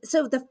loved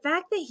so the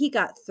fact that he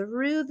got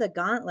through the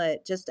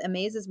gauntlet just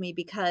amazes me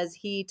because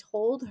he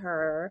told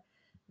her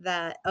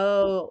that,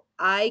 "Oh,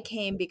 I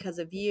came because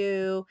of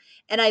you."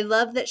 And I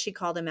love that she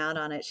called him out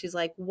on it. She's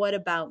like, "What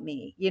about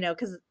me?"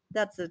 Cuz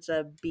that's such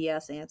a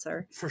BS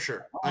answer. For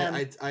sure. Um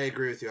I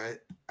agree with you.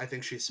 I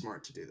think she's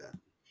smart to do that.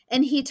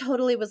 and he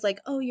totally was like,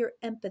 "Oh, your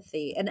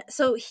empathy." And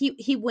so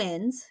he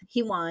wins.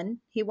 He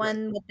won. He Right.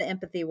 won with the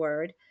empathy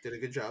word. Did a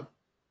good job.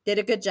 Did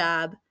a good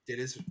job. Did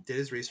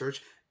his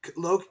research.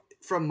 Loke,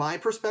 from my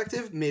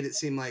perspective, made it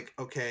seem like,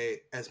 okay,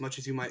 as much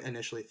as you might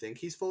initially think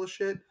he's full of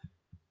shit,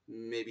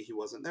 maybe he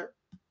wasn't there.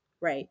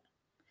 Right.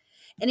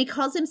 And he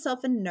calls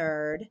himself a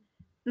nerd.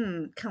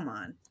 Come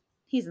on.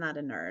 He's not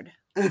a nerd.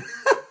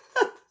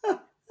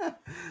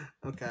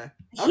 Okay.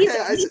 He's,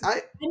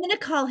 Okay. I'm gonna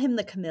call him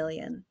the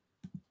chameleon.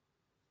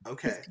 He's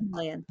Okay.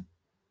 chameleon.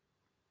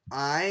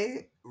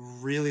 I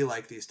really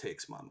like these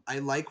takes, Mom. I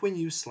like when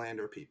you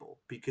slander people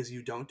because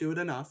you don't do it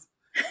enough.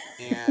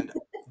 And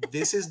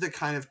this is the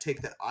kind of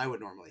take that I would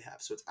normally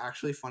have. So it's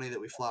actually funny that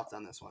we flopped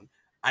on this one.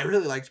 I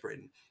really liked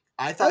Braden.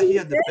 I Oh, thought he you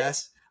had the did?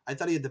 best. I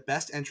thought he had the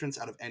best entrance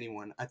out of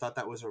anyone. I thought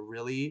that was a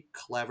really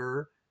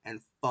clever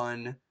and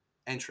fun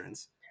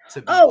entrance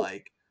to be Oh,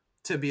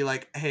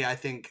 like, hey, I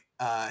think,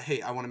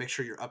 hey, I want to make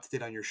sure you're up to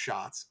date on your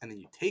shots, and then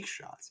you take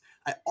shots.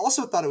 I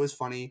also thought it was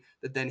funny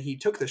that then he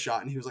took the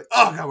shot and he was like,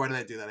 oh god, why did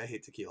I do that? I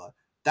hate tequila.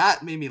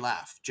 That made me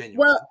laugh well,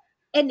 genuinely.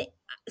 and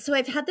so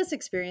I've had this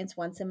experience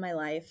once in my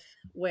life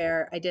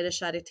where I did a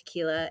shot of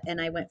tequila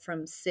and I went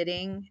from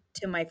sitting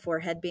to my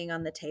forehead being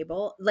on the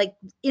table, like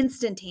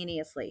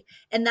instantaneously.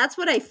 And that's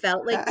what I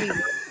felt like we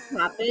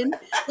happened.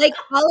 Like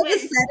all of a Wait,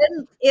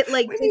 sudden it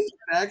like we need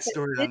just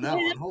backstory hit on that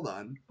one. him. Hold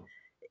on.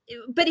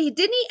 But he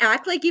didn't he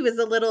act like he was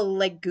a little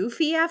like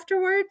goofy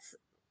afterwards?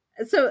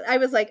 So I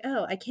was like,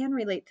 oh, I can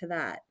relate to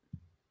that.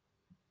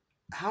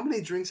 How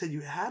many drinks had you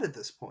had at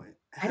this point?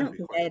 It I had to don't be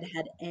think quite I a had bit.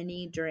 had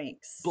any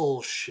drinks.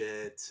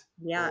 Bullshit.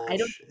 Yeah, I don't.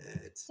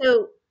 Bullshit.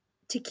 So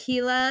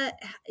tequila,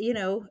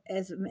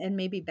 as and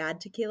maybe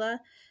bad tequila,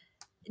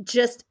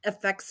 just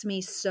affects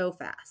me so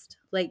fast.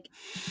 Like,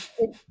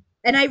 it,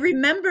 and I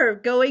remember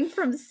going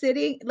from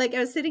sitting, like I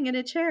was sitting in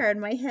a chair and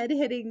my head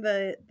hitting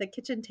the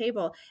kitchen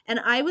table, and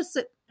I was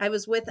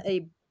with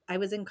a I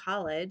was in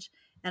college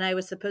and I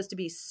was supposed to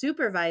be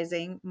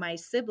supervising my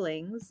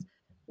siblings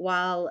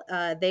while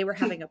they were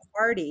having a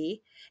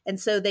party, and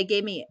so they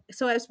gave me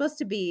so I was supposed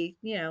to be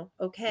The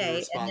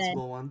okay, and then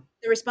responsible one.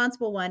 the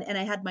responsible one, and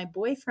I had my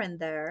boyfriend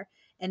there,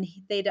 and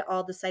they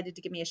all decided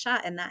to give me a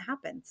shot, and that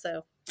happened.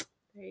 So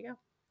there you go.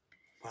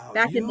 Wow,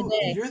 Back in the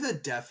day. you're the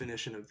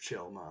definition of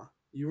chill, ma.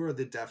 You are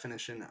the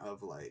definition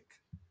of like,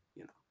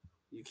 you know,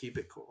 you keep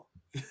it cool.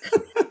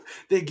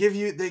 They give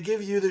you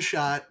the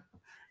shot,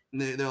 and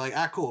they're like,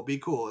 ah, cool, be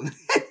cool, and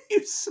then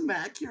you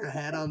smack your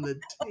head on the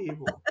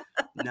table.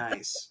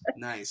 Nice,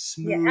 Yeah,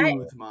 smooth,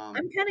 I'm mom,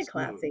 kind of smooth.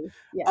 classy.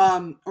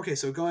 Yeah. Okay,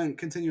 so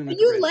continuing with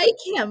the You Braden thing. like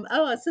him.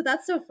 Oh, so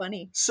that's so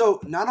funny. So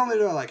not only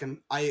do I like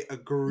him, I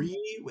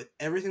agree with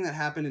everything that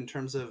happened in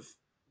terms of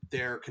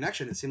their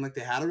connection. It seemed like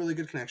they had a really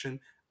good connection.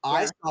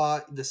 I Yeah. saw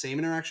the same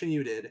interaction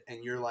you did,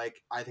 and you're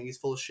like, I think he's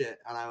full of shit.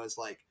 And I was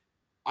like,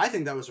 I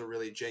think that was a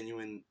really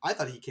genuine. I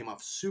thought he came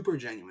off super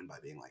genuine by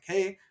being like,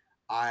 hey,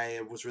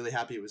 I was really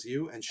happy it was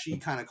you. And she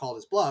kind of called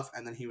his bluff.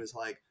 And then he was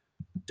like,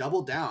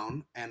 doubled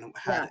down and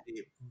had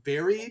Yeah. a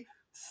very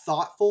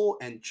thoughtful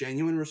and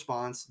genuine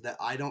response that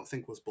I don't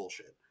think was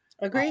bullshit.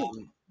 Agreed.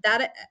 Um,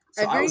 That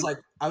so agreed.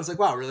 I was like,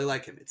 wow, I really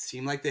like him. It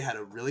seemed like they had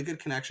a really good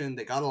connection.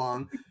 They got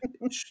along.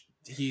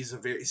 He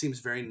seems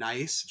very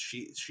nice.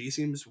 She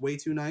seems way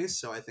too nice.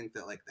 So I think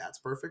that like that's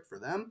perfect for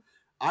them.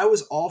 I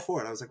was all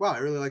for it. I was like, wow, I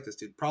really like this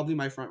dude. Probably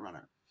my front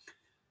runner.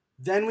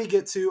 Then we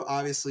get to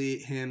obviously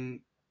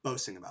him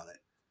boasting about it.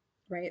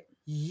 Right.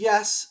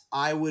 Yes,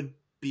 I would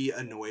be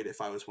annoyed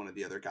if I was one of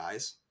the other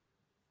guys.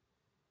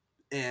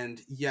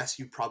 And yes,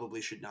 you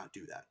probably should not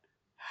do that.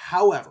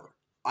 However,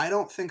 I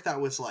don't think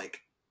that was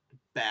like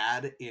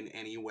bad in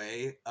any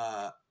way.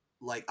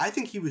 Like I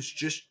think he was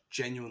just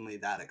genuinely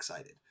that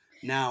excited.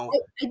 Now,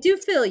 I do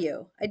feel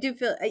you. I do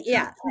feel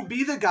yeah. to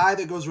be the guy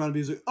that goes around and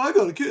be like, I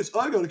got a kiss,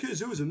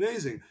 it was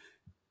amazing.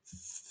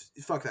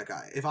 Fuck that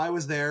guy. If I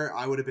was there,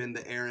 I would have been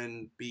the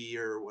Aaron B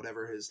or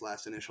whatever his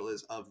last initial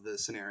is of the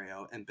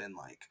scenario and been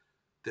like,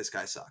 this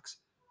guy sucks.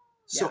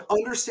 Yeah. So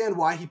understand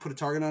why he put a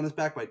target on his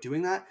back by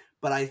doing that,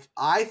 but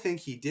I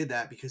think he did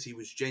that because he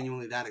was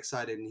genuinely that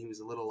excited and he was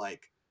a little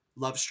like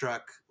love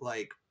struck,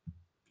 like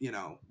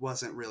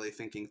wasn't really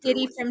thinking through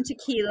Giddy what he from was doing.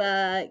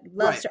 tequila,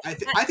 love Right. story.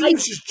 I think he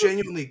was just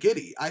genuinely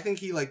giddy. I think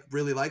he like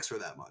really likes her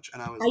that much,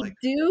 and I was I like,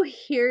 do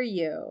hear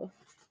you.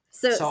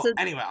 So so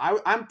anyway,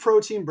 I'm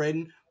pro team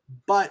Braden,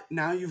 but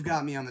now you've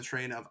got me on the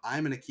train of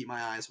I'm going to keep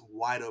my eyes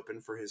wide open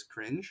for his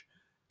cringe,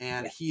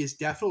 and yeah, he is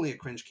definitely a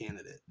cringe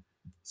candidate.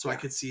 So I yeah.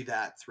 could see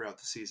that throughout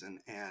the season,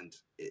 and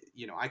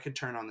I could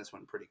turn on this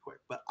one pretty quick.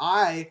 But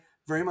I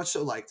very much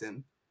so liked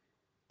him,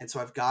 and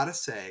so I've got to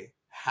say,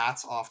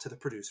 hats off to the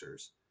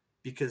producers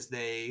because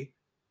they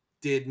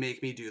did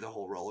make me do the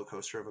whole roller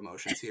coaster of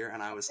emotions here,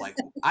 and I was like,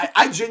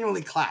 I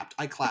genuinely clapped.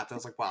 I clapped. I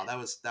was like, wow, that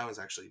was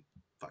actually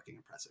fucking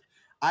impressive.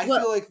 I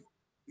Well, feel like,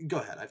 go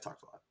ahead. I've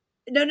talked a lot.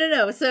 no, no,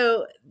 no.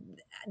 So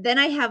then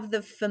I have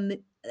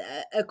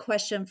a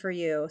question for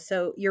you.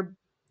 So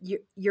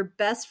you're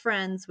best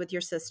friends with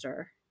your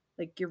sister,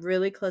 like you're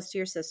really close to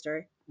your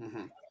sister.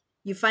 Hmm.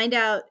 You find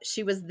out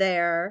she was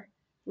there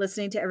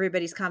listening to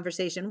everybody's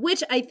conversation,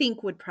 which I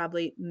think would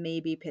probably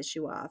maybe piss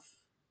you off,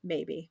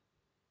 maybe.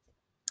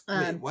 Wait,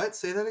 Um, what?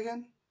 Say that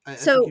again. I think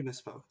so you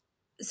misspoke.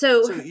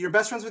 so So you're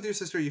best friends with your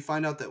sister. You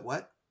find out that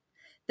what?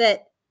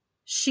 that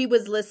she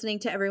was listening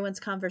to everyone's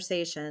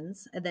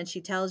conversations, and then she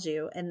tells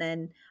you, and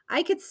then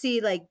I could see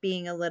like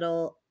being a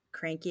little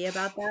cranky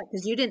about that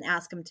because you didn't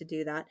ask him to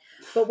do that.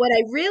 But what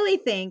I really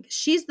think,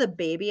 she's the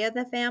baby of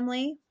the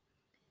family,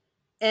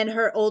 and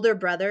her older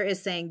brother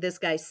is saying this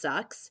guy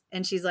sucks,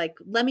 and she's like,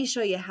 let me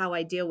show you how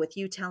I deal with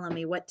you telling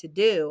me what to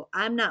do.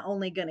 I'm not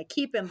only going to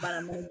keep him, but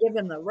I'm going to give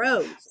him the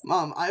rose.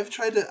 Mom, I've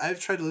tried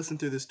to listen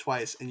through this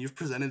twice, and you've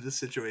presented this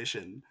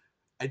situation,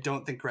 I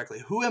don't think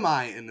correctly. Who am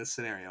I in this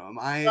scenario?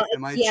 Well,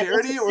 Am I yeah,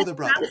 Charity or that's the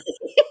brother? probably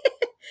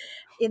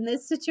in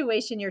this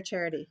situation, you're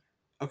Charity.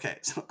 Okay,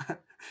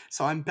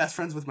 so I'm best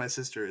friends with my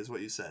sister, is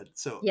what you said.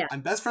 So Yeah,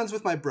 I'm best friends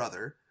with my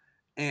brother,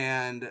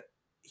 and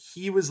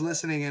he was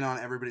listening in on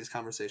everybody's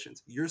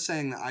conversations. You're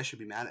saying that I should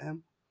be mad at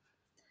him?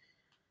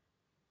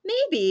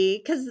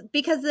 maybe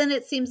because then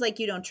it seems like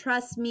you don't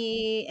trust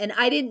me, and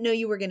I didn't know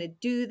you were going to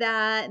do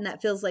that, and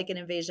that feels like an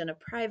invasion of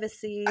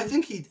privacy. I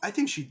think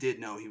she did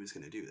know he was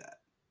going to do that,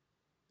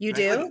 You right?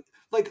 do?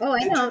 Like Oh, I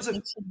in don't terms of,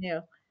 think she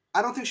knew.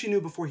 I don't think she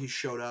knew before he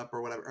showed up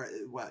or whatever.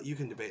 Well, you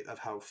can debate of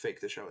how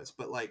fake the show is,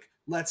 but like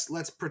let's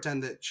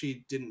pretend that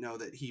she didn't know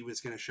that he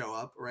was going to show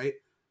up, right?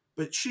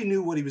 But she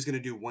knew what he was going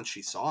to do once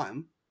she saw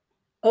him.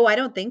 Oh, I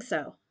don't think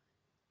so.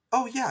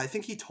 Oh yeah, I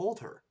think he told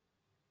her.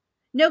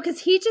 No,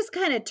 because he just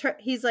kind of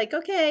he's like,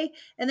 okay,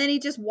 and then he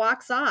just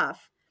walks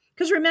off.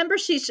 Because remember,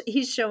 he's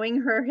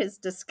showing her his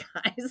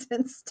disguise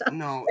and stuff.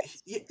 No,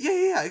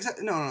 yeah,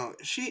 exactly. No.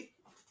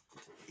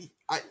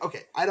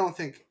 Okay.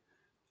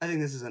 I think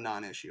this is a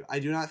non-issue. I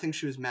do not think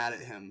she was mad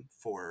at him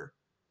for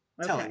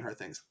telling Okay, her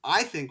things.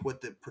 I think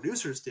what the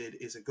producers did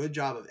is a good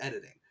job of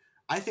editing.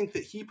 I think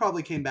that he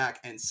probably came back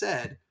and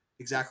said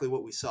exactly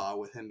what we saw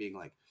with him being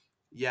like,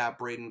 yeah,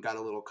 Braden got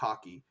a little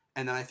cocky.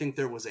 And then I think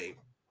there was a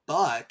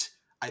but.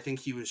 I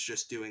think he was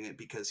just doing it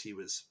because he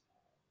was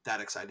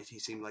that excited. He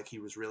seemed like he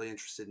was really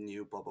interested in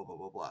you, blah, blah, blah,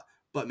 blah, blah.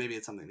 But maybe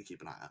it's something to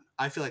keep an eye on.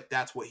 I feel like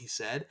that's what he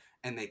said.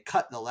 And they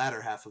cut the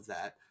latter half of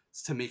that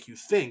to make you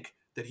think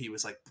that he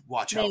was like,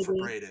 watch out for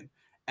maybe. Braden.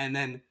 And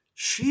then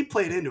she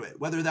played into it,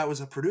 whether that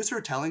was a producer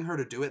telling her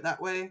to do it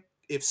that way.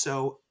 If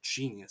so,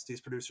 genius.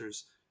 These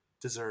producers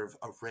deserve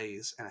a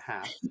raise and a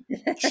half.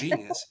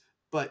 Genius.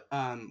 But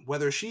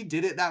whether she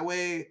did it that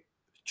way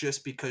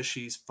just because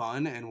she's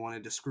fun and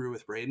wanted to screw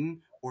with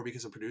Braden or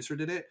because a producer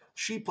did it,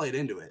 she played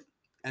into it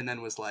and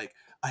then was like,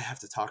 I have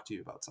to talk to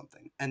you about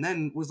something. And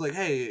then was like,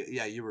 hey,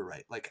 yeah, you were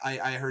right. Like,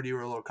 I heard you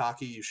were a little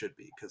cocky. You should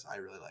be because I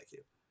really like you.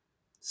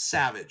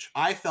 Savage.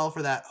 I fell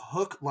for that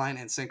hook, line,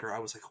 and sinker. I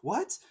was like,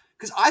 what?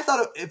 Because I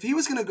thought if he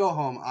was going to go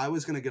home, I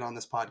was going to get on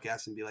this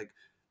podcast and be like,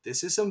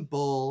 this is some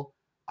bull.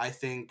 I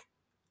think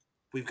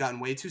we've gotten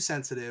way too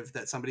sensitive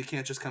that somebody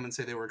can't just come and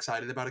say they were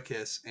excited about a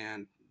kiss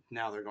and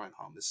now they're going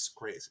home. This is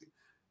crazy.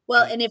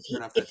 Well, And and sure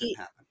enough, that didn't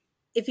happen.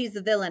 if he's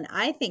the villain,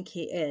 I think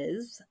he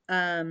is.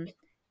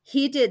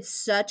 He did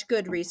such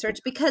good research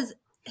because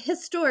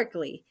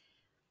historically,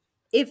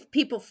 if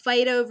people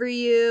fight over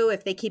you,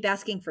 if they keep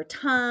asking for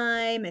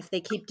time, if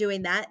they keep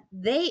doing that,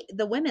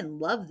 the women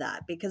love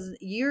that because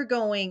you're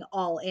going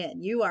all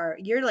in.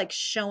 You're like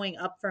showing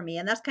up for me.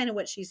 And that's kind of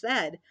what she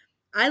said.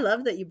 I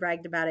love that you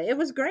bragged about it. It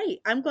was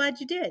great. I'm glad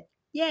you did.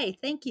 Yay,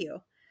 thank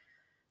you.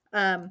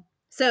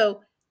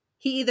 So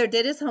he either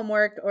did his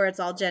homework or it's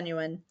all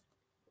genuine.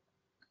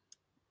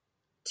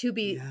 To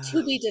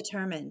Yeah. be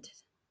determined.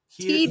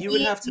 He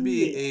would have to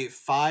be TBD. a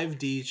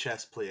 5D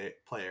chess player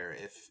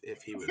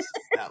if he was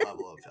that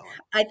level of villain.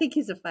 I think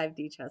he's a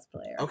 5D chess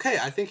player. Okay,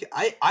 I think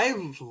I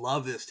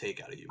love this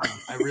take out of you, Mom.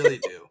 I really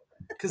do.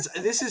 Because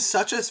this is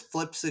such a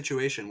flip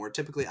situation where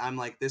typically I'm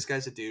like, this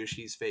guy's a douche,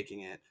 he's faking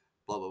it,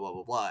 blah, blah, blah,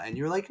 blah, blah. And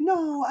you're like,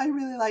 no, I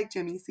really liked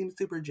him. He seems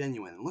super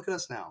genuine. And look at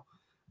us now.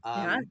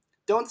 Yeah.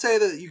 Don't say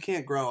that you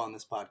can't grow on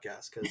this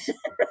podcast because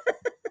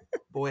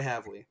boy,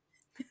 have we.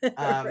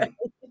 Right.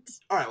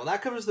 All right, well,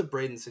 that covers the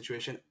Braden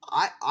situation.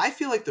 I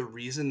feel like the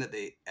reason that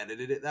they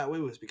edited it that way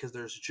was because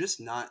there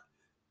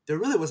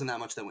really wasn't that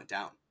much that went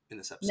down in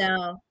this episode,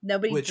 No,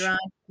 nobody which drunk,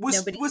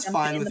 nobody was jumping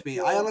fine in the with me.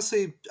 I pool.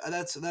 honestly,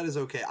 that is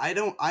okay.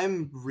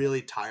 I'm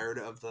really tired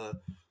of the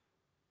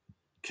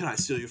can I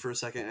steal you for a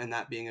second and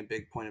that being a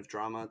big point of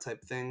drama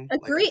type thing.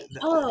 Like Agree.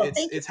 Oh,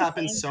 thank you it's for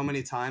happened saying so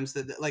many times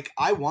that like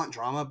I want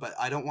drama, but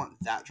I don't want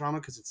that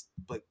drama because it's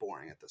like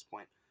boring at this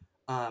point.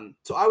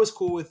 So I was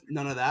cool with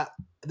none of that.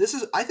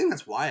 I think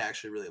that's why I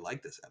actually really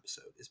like this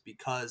episode is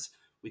because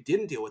we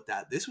didn't deal with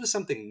that. This was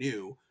something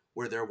new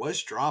where there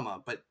was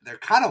drama, but there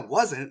kind of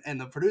wasn't,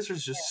 and the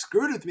producers just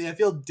screwed with me. I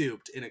feel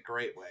duped in a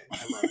great way.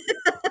 I love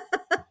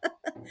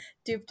it.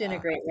 duped in a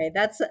great way.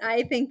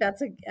 I think that's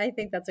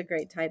a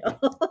great title.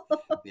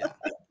 Yeah.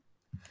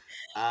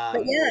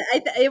 But yeah,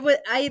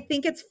 I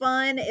think it's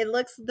fun. It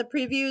looks the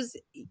previews.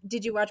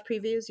 Did you watch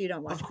previews? You don't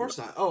Of watch course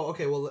previews. not. Oh,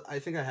 okay. Well, I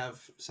think I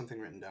have something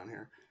written down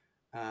here.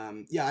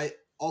 Yeah, I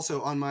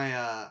also on my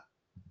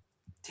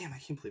damn, I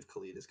can't believe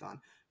Khalid is gone.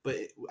 But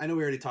I know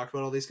we already talked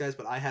about all these guys,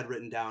 but I had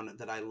written down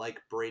that I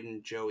like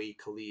Braden, Joey,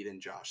 Khalid,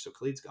 and Josh. So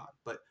Khalid's gone,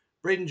 but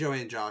Braden,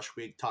 Joey, and Josh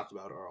we talked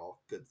about are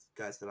all good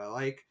guys that I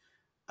like.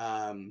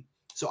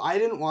 So I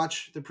didn't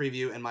watch the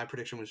preview, and my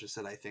prediction was just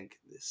that I think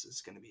this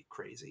is going to be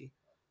crazy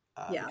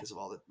Yeah. because of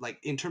all the like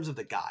in terms of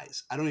the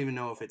guys. I don't even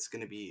know if it's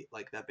going to be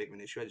like that big of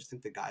an issue. I just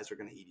think the guys are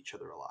going to eat each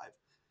other alive.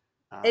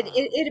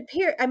 It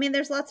appear. I mean,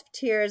 there's lots of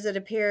tears. It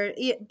appear,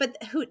 but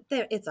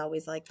it's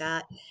always like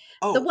that. The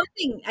Oh, one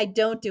thing I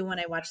don't do when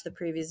I watch the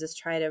previews is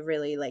try to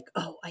really like,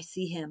 oh, I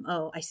see him.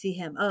 Oh, I see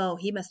him. Oh,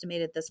 he must have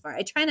made it this far.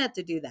 I try not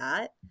to do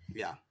that.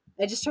 yeah,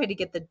 I just try to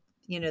get the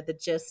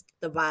gist,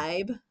 the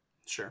vibe.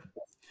 sure.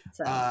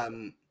 So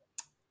Um,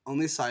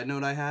 only side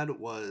note I had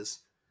was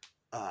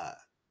uh,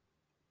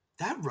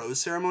 that rose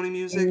ceremony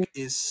music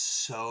is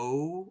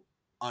so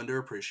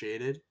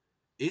underappreciated.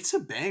 It's a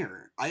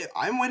banger.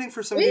 I'm waiting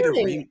for somebody to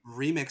really,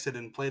 remix it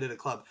and play it at a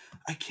club.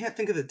 I can't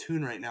think of the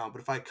tune right now, but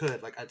if I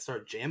could, like, I'd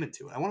start jamming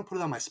to it. I want to put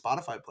it on my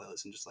Spotify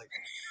playlist and just like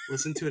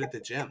listen to it at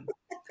the gym.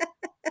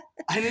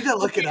 I need to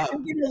look okay, it I'm up.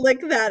 gonna look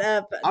that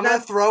up. I'm gonna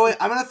That's throw it.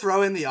 I'm gonna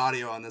throw in the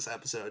audio on this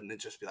episode, and it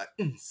just be like,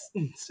 and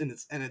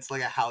it's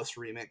like a house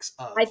remix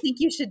I of. think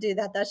you should do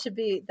that. That should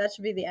be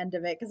the end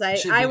of it because It I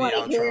should be I the want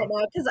to hear it outro.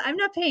 now because I'm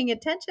not paying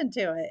attention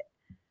to it.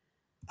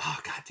 Oh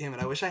god damn it!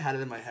 I wish I had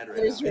it in my head It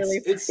right now. is really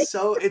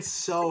funny. It's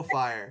so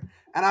fire.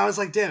 And I was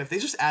like, damn, if they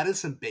just added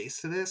some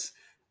bass to this,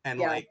 and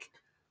Yeah. like,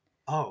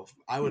 oh,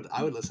 I would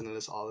listen to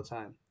this all the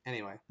time.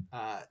 Anyway,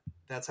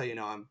 that's how you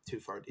know I'm too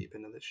far deep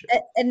into this shit.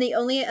 And the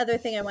only other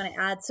thing I want to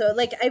add, so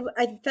like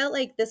I felt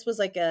like this was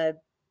like a,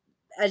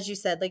 as you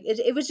said, like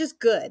it was just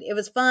good. It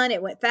was fun.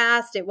 It went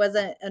fast. It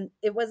wasn't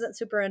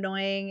super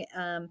annoying.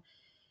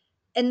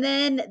 And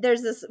then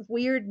there's this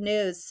weird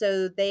news.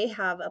 So they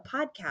have a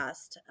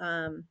podcast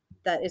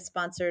that is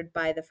sponsored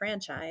by the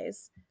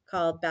franchise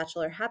called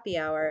Bachelor Happy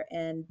Hour,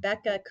 and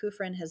Becca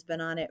Kufrin has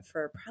been on it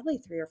for probably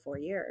 3 or 4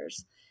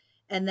 years,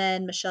 and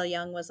then Michelle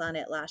Young was on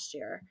it last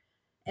year,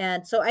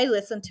 and so I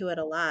listened to it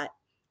a lot.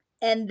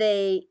 And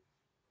they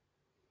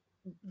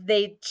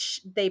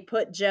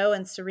put Joe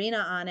and Serena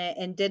on it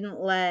and didn't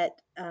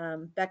let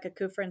Becca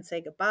Kufrin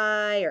say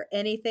goodbye or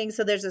anything.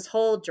 So there's this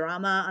whole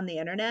drama on the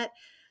internet.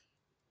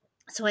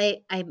 So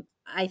I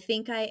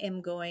think I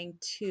am going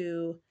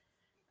to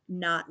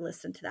not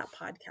listen to that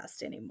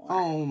podcast anymore.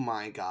 Oh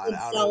my god! In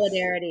Out of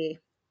solidarity.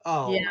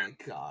 oh Yeah, my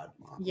god,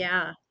 mom!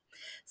 yeah.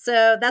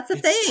 So that's the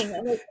It's thing.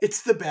 I'm like,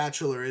 it's The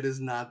Bachelor. It is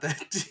not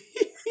that deep.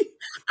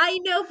 I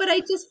know, but I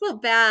just feel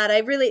bad. I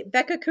really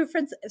Becca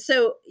Kufrin's.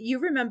 So you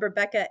remember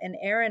Becca and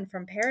Aaron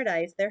from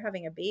Paradise? They're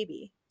having a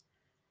baby.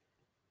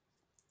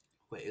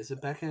 Wait, is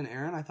it Becca and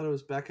Aaron? I thought it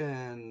was Becca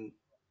and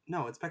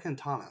no, it's Becca and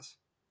Thomas.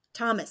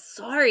 Thomas,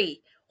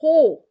 sorry.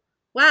 Oh,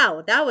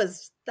 wow, that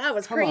was Come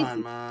on,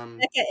 crazy. mom.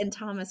 Becca and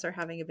Thomas are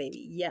having a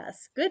baby.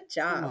 Yes, good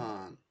Come job.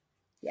 on.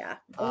 Yeah.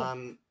 Oh,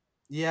 Um,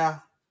 yeah,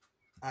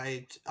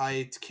 I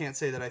can't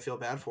say that I feel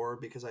bad for her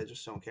because I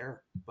just don't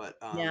care. But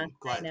yeah,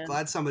 I know.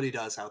 glad somebody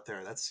does out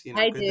there. That's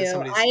I good that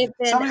do. I've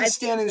somebody's been,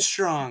 standing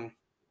strong.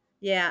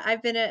 yeah,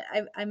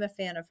 I'm a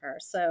fan of her.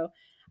 So,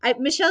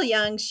 Michelle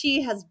Young,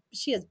 she has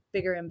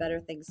bigger and better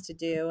things to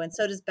do, and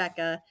so does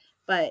Becca.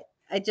 But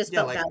I just Yeah,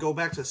 felt bad. like go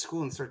back to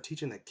school and start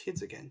teaching the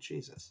kids again.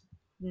 Jesus.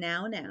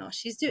 Now Okay.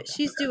 she's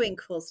doing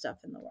cool stuff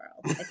in the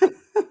world.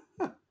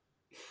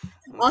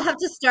 I'll Okay. have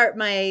to start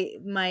my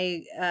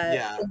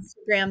Yeah.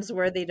 Instagrams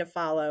worthy to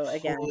follow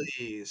again.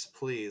 Please,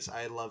 please.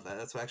 I love that.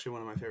 That's actually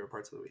one of my favorite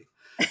parts of the week.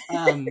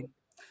 Um,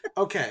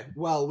 okay.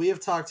 Well, we have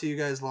talked to you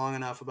guys long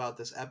enough about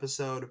this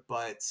episode,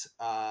 but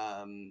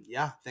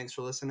yeah, thanks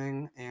for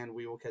listening, and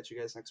we will catch you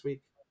guys next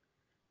week.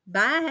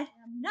 Bye.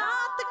 I'm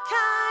not the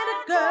kind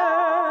of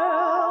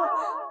girl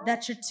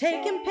that you're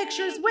taking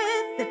pictures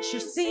with, that you're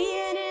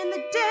seeing in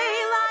the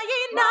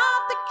daylight.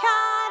 Not the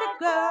kind of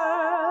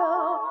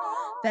girl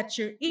that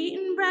you're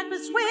eating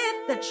breakfast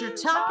with, that you're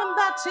talking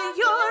about to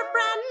your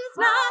friends.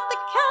 Not the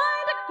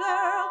kind of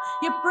girl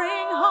you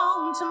bring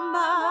home to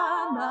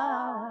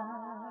mama.